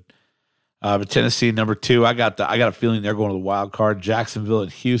good. But Tennessee, number 2, I got a feeling they're going to the wild card. Jacksonville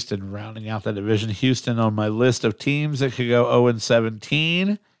and Houston rounding out that division. Houston on my list of teams that could go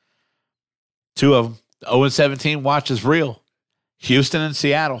 0-17. 2 of them. The 0-17 watch is real. Houston and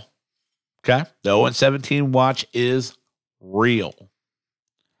Seattle. Okay? The 0-17 watch is real.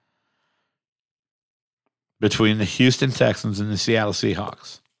 Between the Houston Texans and the Seattle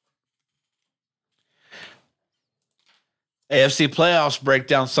Seahawks. AFC playoffs break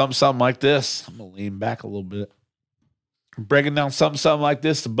down something like this. I'm going to lean back a little bit. Breaking down something like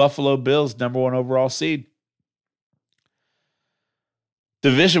this. The Buffalo Bills, number 1 overall seed.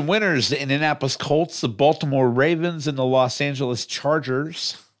 Division winners, the Indianapolis Colts, the Baltimore Ravens, and the Los Angeles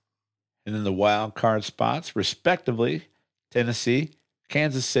Chargers. And then the wild card spots, respectively, Tennessee,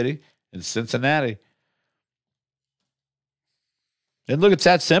 Kansas City, and Cincinnati. And look, it's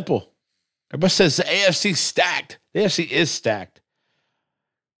that simple. Everybody says the AFC's stacked. The AFC is stacked.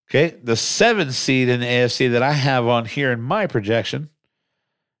 Okay, the 7th seed in the AFC that I have on here in my projection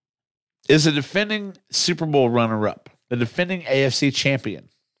is the defending Super Bowl runner-up, the defending AFC champion.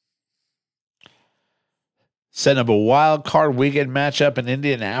 Setting up a wild card weekend matchup in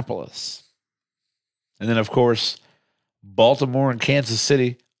Indianapolis. And then, of course, Baltimore and Kansas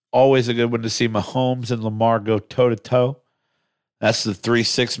City. Always a good one to see Mahomes and Lamar go toe-to-toe. That's the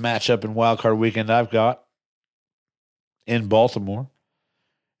 3-6 matchup in wild card weekend I've got in Baltimore.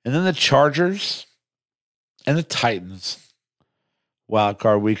 And then the Chargers and the Titans. Wild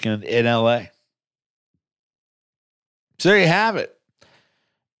card weekend in LA. So there you have it.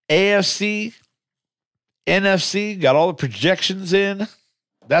 AFC, NFC, got all the projections in.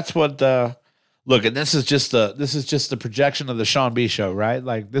 That's what look, and this is just the projection of the Sean B show, right?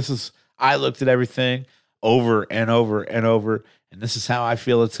 Like I looked at everything over and over and over, and this is how I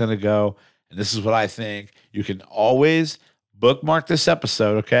feel it's gonna go, and this is what I think. You can always bookmark this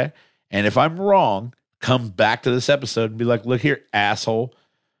episode, okay? And if I'm wrong, come back to this episode and be like, look here, asshole.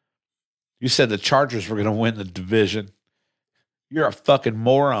 You said the Chargers were going to win the division. You're a fucking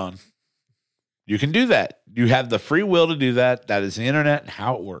moron. You can do that. You have the free will to do that. That is the internet and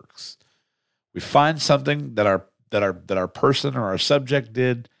how it works. We find something that our person or our subject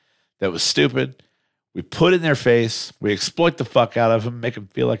did that was stupid. We put it in their face. We exploit the fuck out of them, make them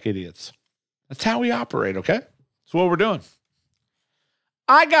feel like idiots. That's how we operate, okay? That's what we're doing.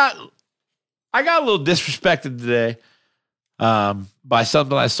 I got a little disrespected today by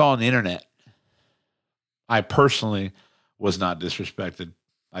something I saw on the internet. I personally was not disrespected.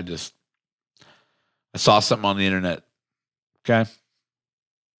 I saw something on the internet. Okay?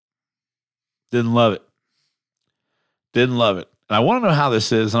 Didn't love it. And I want to know how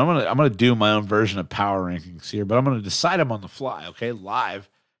this is, and I'm gonna do my own version of power rankings here, but I'm gonna decide them on the fly, okay? Live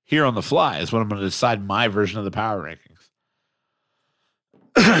here on the fly is when I'm gonna decide my version of the power rankings.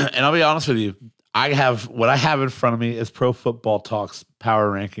 And I'll be honest with you, what I have in front of me is Pro Football Talk's power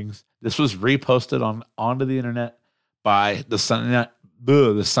rankings. This was reposted onto the internet by the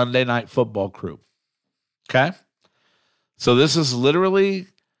Sunday Night Football crew. Okay? So this is literally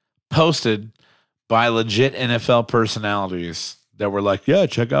posted by legit NFL personalities that were like, yeah,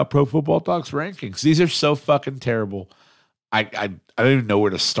 check out Pro Football Talk's rankings. These are so fucking terrible. I don't even know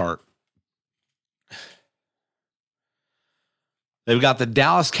where to start. They've got the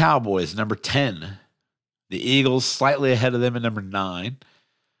Dallas Cowboys, number 10. The Eagles slightly ahead of them at number 9.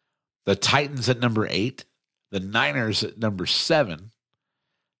 The Titans at number 8. The Niners at number 7.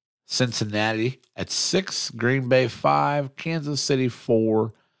 Cincinnati at 6. Green Bay 5. Kansas City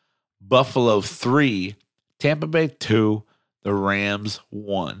 4. Buffalo 3. Tampa Bay 2. The Rams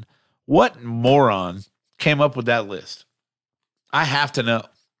 1. What moron came up with that list? I have to know.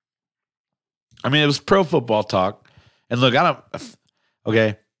 I mean, it was Pro Football Talk. And look,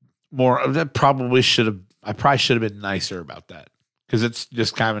 okay, I probably should have been nicer about that because it's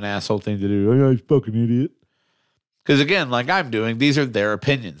just kind of an asshole thing to do. Oh, you fucking idiot. Because again, like I'm doing, these are their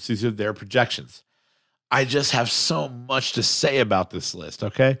opinions. These are their projections. I just have so much to say about this list,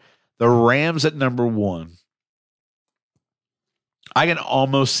 okay? The Rams at number 1. I can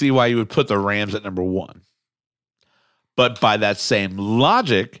almost see why you would put the Rams at number 1. But by that same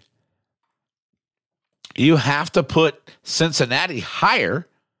logic, you have to put Cincinnati higher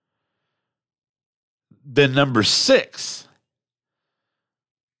than number 6.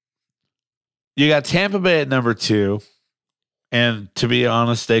 You got Tampa Bay at number 2. And to be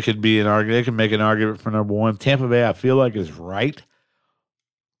honest, they could make an argument for number 1. Tampa Bay, I feel like, is right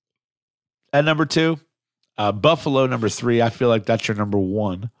at number 2. Buffalo, number 3. I feel like that's your number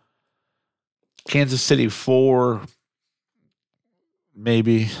 1. Kansas City, 4.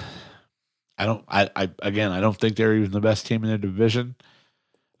 Maybe. I don't think they're even the best team in their division.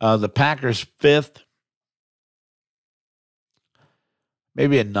 The Packers 5th.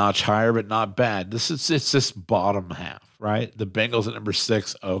 Maybe a notch higher, but not bad. It's this bottom half, right? The Bengals at number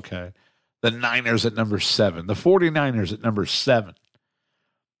 6, okay. The Niners at number 7. The 49ers at number 7.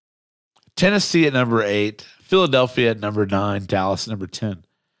 Tennessee at number 8. Philadelphia at number 9. Dallas at number 10.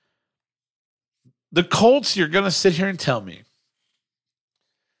 The Colts, you're going to sit here and tell me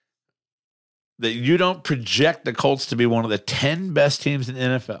that you don't project the Colts to be one of the 10 best teams in the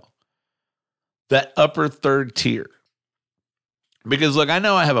NFL. That upper third tier. Because, look, I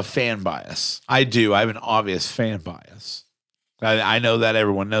know I have a fan bias. I do. I have an obvious fan bias. I know that.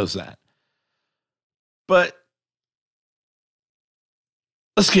 Everyone knows that. But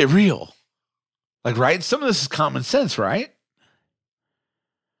let's get real. Like, right? Some of this is common sense, right?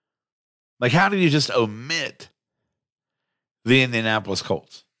 Like, how do you just omit the Indianapolis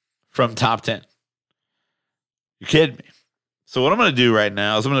Colts from top 10? You're kidding me. So what I'm going to do right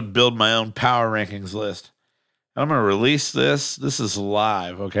now is I'm going to build my own power rankings list. And I'm going to release this. This is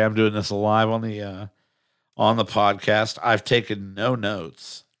live. Okay, I'm doing this live on the podcast. I've taken no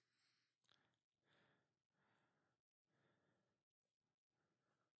notes.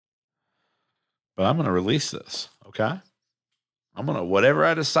 But I'm going to release this, okay? I'm going to, whatever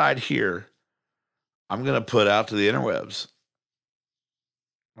I decide here, I'm going to put out to the interwebs.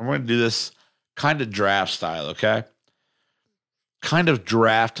 I'm going to do this kind of draft style, okay? Kind of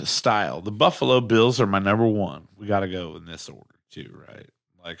draft style. The Buffalo Bills are my number one. We got to go in this order too, right?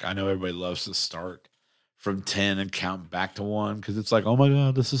 Like, I know everybody loves to start from 10 and count back to 1 because it's like, oh my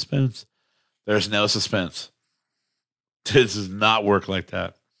God, the suspense. There's no suspense. This does not work like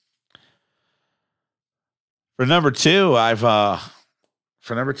that. For number 2, I've got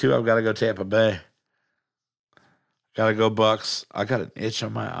to go Tampa Bay. Got to go Bucks. I got an itch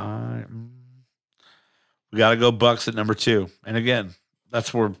on my eye. We got to go Bucks at number 2. And again,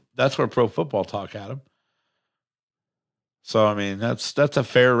 that's where Pro Football Talk had them. So I mean, that's a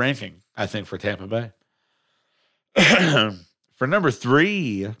fair ranking, I think, for Tampa Bay. For number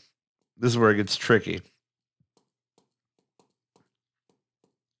 3, this is where it gets tricky.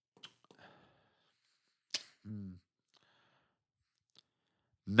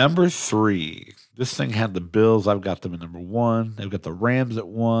 Number 3. This thing had the Bills. I've got them at number 1. They've got the Rams at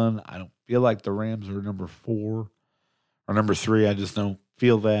 1. I don't feel like the Rams are number 4 or number 3. I just don't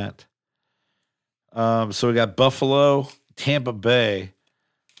feel that. So we got Buffalo, Tampa Bay.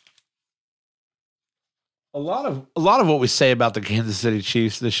 A lot of what we say about the Kansas City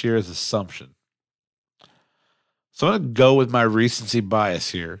Chiefs this year is assumption. So I'm going to go with my recency bias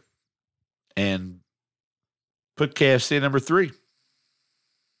here and put KFC at number 3.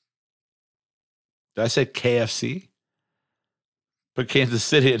 Did I say KFC? Put Kansas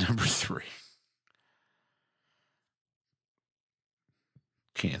City at number 3.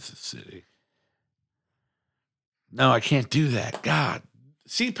 Kansas City. No, I can't do that. God.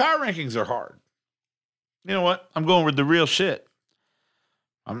 See, power rankings are hard. You know what? I'm going with the real shit.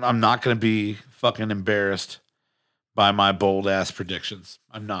 I'm not going to be fucking embarrassed by my bold ass predictions.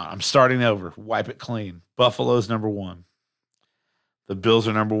 I'm not. I'm starting over. Wipe it clean. Buffalo's number 1. The Bills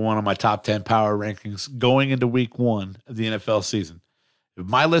are number 1 on my top 10 power rankings going into week 1 of the NFL season. If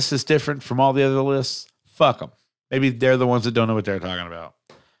my list is different from all the other lists, fuck them. Maybe they're the ones that don't know what they're talking about.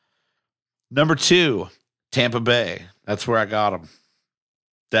 Number 2, Tampa Bay. That's where I got them.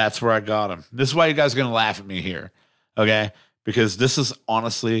 This is why you guys are going to laugh at me here, okay? Because this is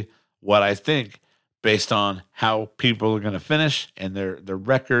honestly what I think based on how people are going to finish and their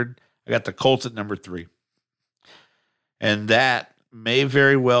record. I got the Colts at number 3. And that may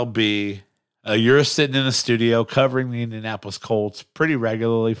very well be you're sitting in a studio covering the Indianapolis Colts pretty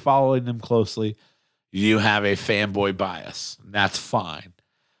regularly, following them closely. You have a fanboy bias. And that's fine.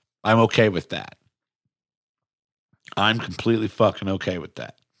 I'm okay with that. I'm completely fucking okay with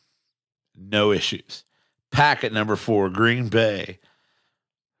that. No issues. Pack at number 4, Green Bay.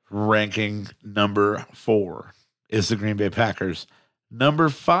 Ranking number 4 is the Green Bay Packers. Number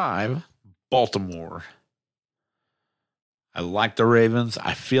 5, Baltimore. I like the Ravens.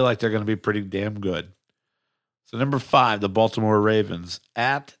 I feel like they're going to be pretty damn good. So number 5, the Baltimore Ravens.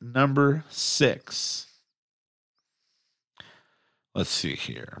 At number 6. Let's see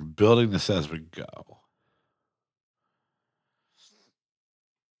here. I'm building this as we go.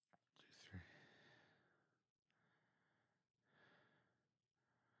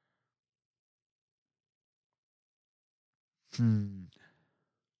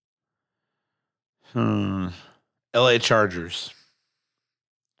 LA Chargers.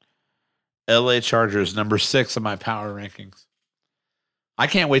 LA Chargers, number 6 on my power rankings. I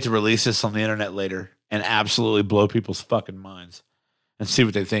can't wait to release this on the internet later and absolutely blow people's fucking minds and see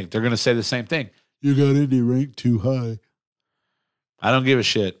what they think. They're going to say the same thing. You got Indy ranked too high. I don't give a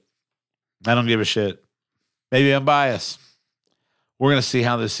shit. Maybe I'm biased. We're going to see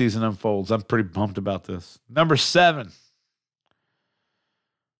how this season unfolds. I'm pretty pumped about this. Number 7. Let's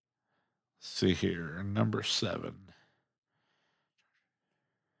see here. Number 7.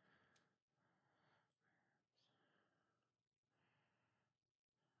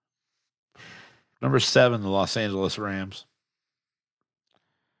 Number 7, the Los Angeles Rams.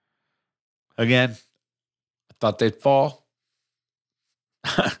 Again, I thought they'd fall.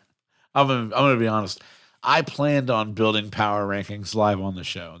 I'm gonna be honest. I planned on building power rankings live on the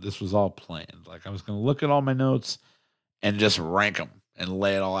show. This was all planned. Like, I was going to look at all my notes and just rank them and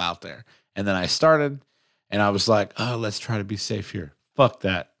lay it all out there. And then I started and I was like, oh, let's try to be safe here. Fuck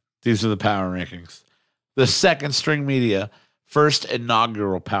that. These are the power rankings. The second string media, first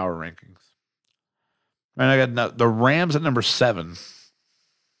inaugural power rankings. Right, I got the Rams at number 7.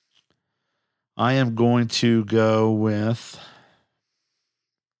 I am going to go with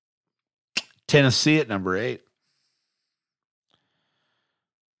Tennessee at number 8.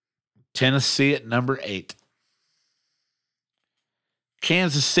 Tennessee at number 8.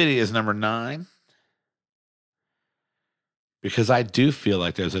 Kansas City is number 9 because I do feel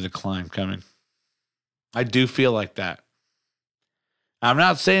like there's a decline coming. I do feel like that. I'm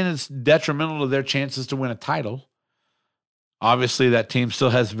not saying it's detrimental to their chances to win a title. Obviously, that team still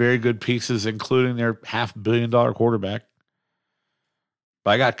has very good pieces, including their $500 million quarterback.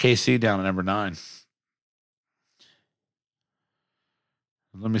 But I got KC down at number 9.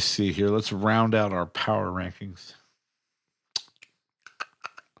 Let me see here. Let's round out our power rankings.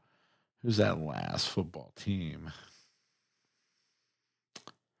 Who's that last football team?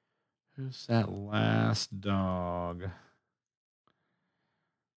 Who's that last dog?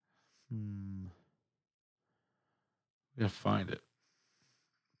 We gotta find it.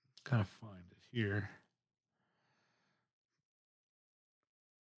 Gotta find it here.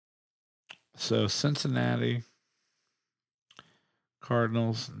 So Cincinnati,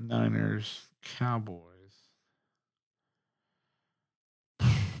 Cardinals, Niners, Cowboys.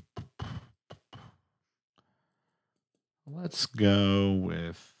 Let's go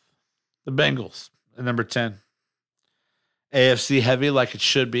with the Bengals at number 10. AFC heavy like it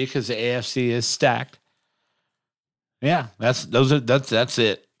should be because the AFC is stacked. Yeah, that's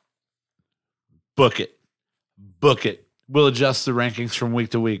it. Book it. Book it. We'll adjust the rankings from week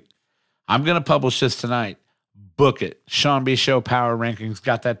to week. I'm going to publish this tonight. Book it. Sean B. Show Power Rankings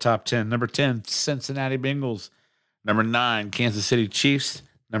got that top 10. Number 10, Cincinnati Bengals. Number 9, Kansas City Chiefs.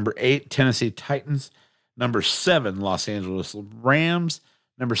 Number 8, Tennessee Titans. Number 7, Los Angeles Rams.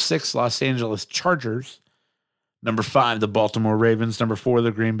 Number 6, Los Angeles Chargers. Number 5, the Baltimore Ravens. Number 4,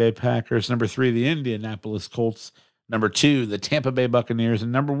 the Green Bay Packers. Number 3, the Indianapolis Colts. Number 2, the Tampa Bay Buccaneers.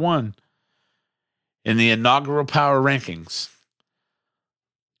 And number 1, in the inaugural Power Rankings,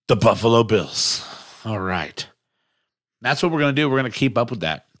 the Buffalo Bills. All right. That's what we're going to do. We're going to keep up with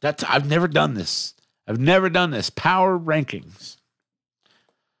that. I've never done this. Power Rankings.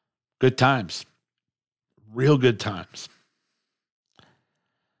 Good times. Real good times.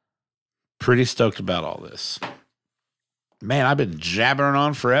 Pretty stoked about all this. Man, I've been jabbering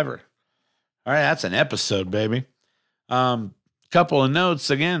on forever. All right, that's an episode, baby. Couple of notes.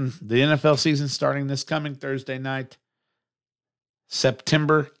 Again, the NFL season starting this coming Thursday night,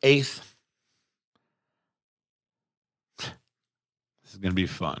 September 8th. This is going to be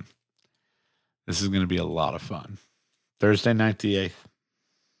fun. This is going to be a lot of fun. Thursday night, the 8th.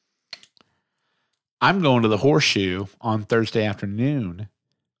 I'm going to the Horseshoe on Thursday afternoon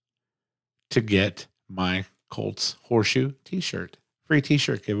to get my Colts Horseshoe t-shirt. Free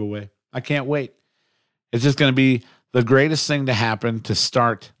t-shirt giveaway. I can't wait. It's just going to be the greatest thing to happen to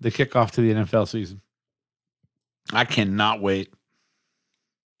start the kickoff to the NFL season. I cannot wait.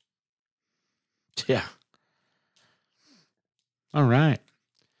 Yeah. All right.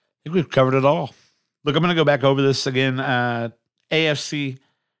 I think we've covered it all. Look, I'm going to go back over this again. AFC,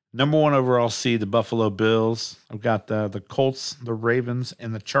 number 1 overall seed, the Buffalo Bills. I've got the Colts, the Ravens,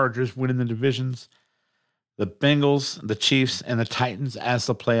 and the Chargers winning the divisions. The Bengals, the Chiefs, and the Titans as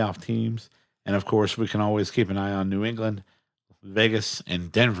the playoff teams. And, of course, we can always keep an eye on New England, Vegas,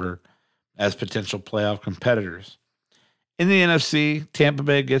 and Denver as potential playoff competitors. In the NFC, Tampa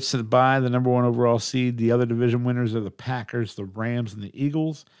Bay gets to the bye, the number 1 overall seed. The other division winners are the Packers, the Rams, and the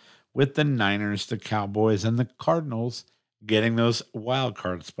Eagles, with the Niners, the Cowboys, and the Cardinals getting those wild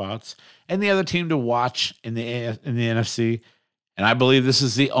card spots. And the other team to watch in the NFC, and I believe this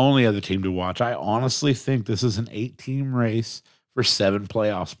is the only other team to watch. I honestly think this is an 8-team race for 7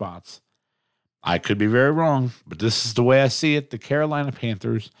 playoff spots. I could be very wrong, but this is the way I see it. The Carolina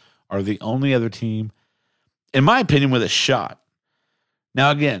Panthers are the only other team, in my opinion, with a shot. Now,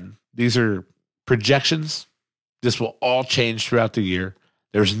 again, these are projections. This will all change throughout the year.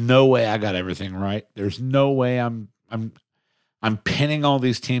 There's no way I got everything right. There's no way I'm pinning all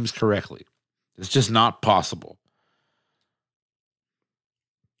these teams correctly. It's just not possible.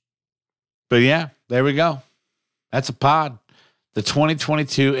 But yeah, there we go. That's a pod. The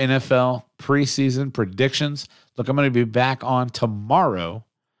 2022 NFL preseason predictions. Look, I'm going to be back on tomorrow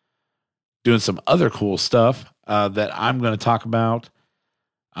doing some other cool stuff that I'm going to talk about.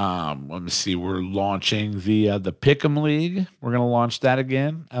 Let me see. We're launching the Pick'em League. We're going to launch that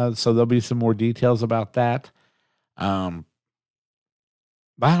again. So there'll be some more details about that. But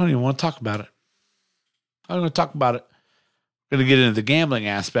I don't even want to talk about it. I don't want to talk about it. We're going to get into the gambling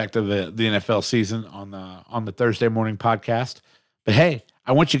aspect of the NFL season on the Thursday morning podcast. But hey,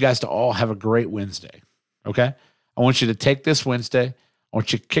 I want you guys to all have a great Wednesday. Okay? I want you to take this Wednesday. I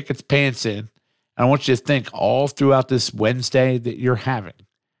want you to kick its pants in. And I want you to think all throughout this Wednesday that you're having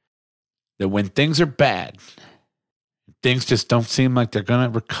that when things are bad, things just don't seem like they're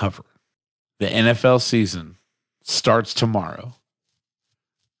going to recover. The NFL season starts tomorrow.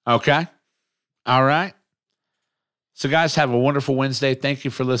 Okay? All right? So, guys, have a wonderful Wednesday. Thank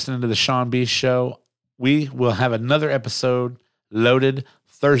you for listening to the Sean B Show. We will have another episode loaded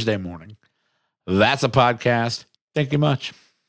Thursday morning. That's a podcast. Thank you much.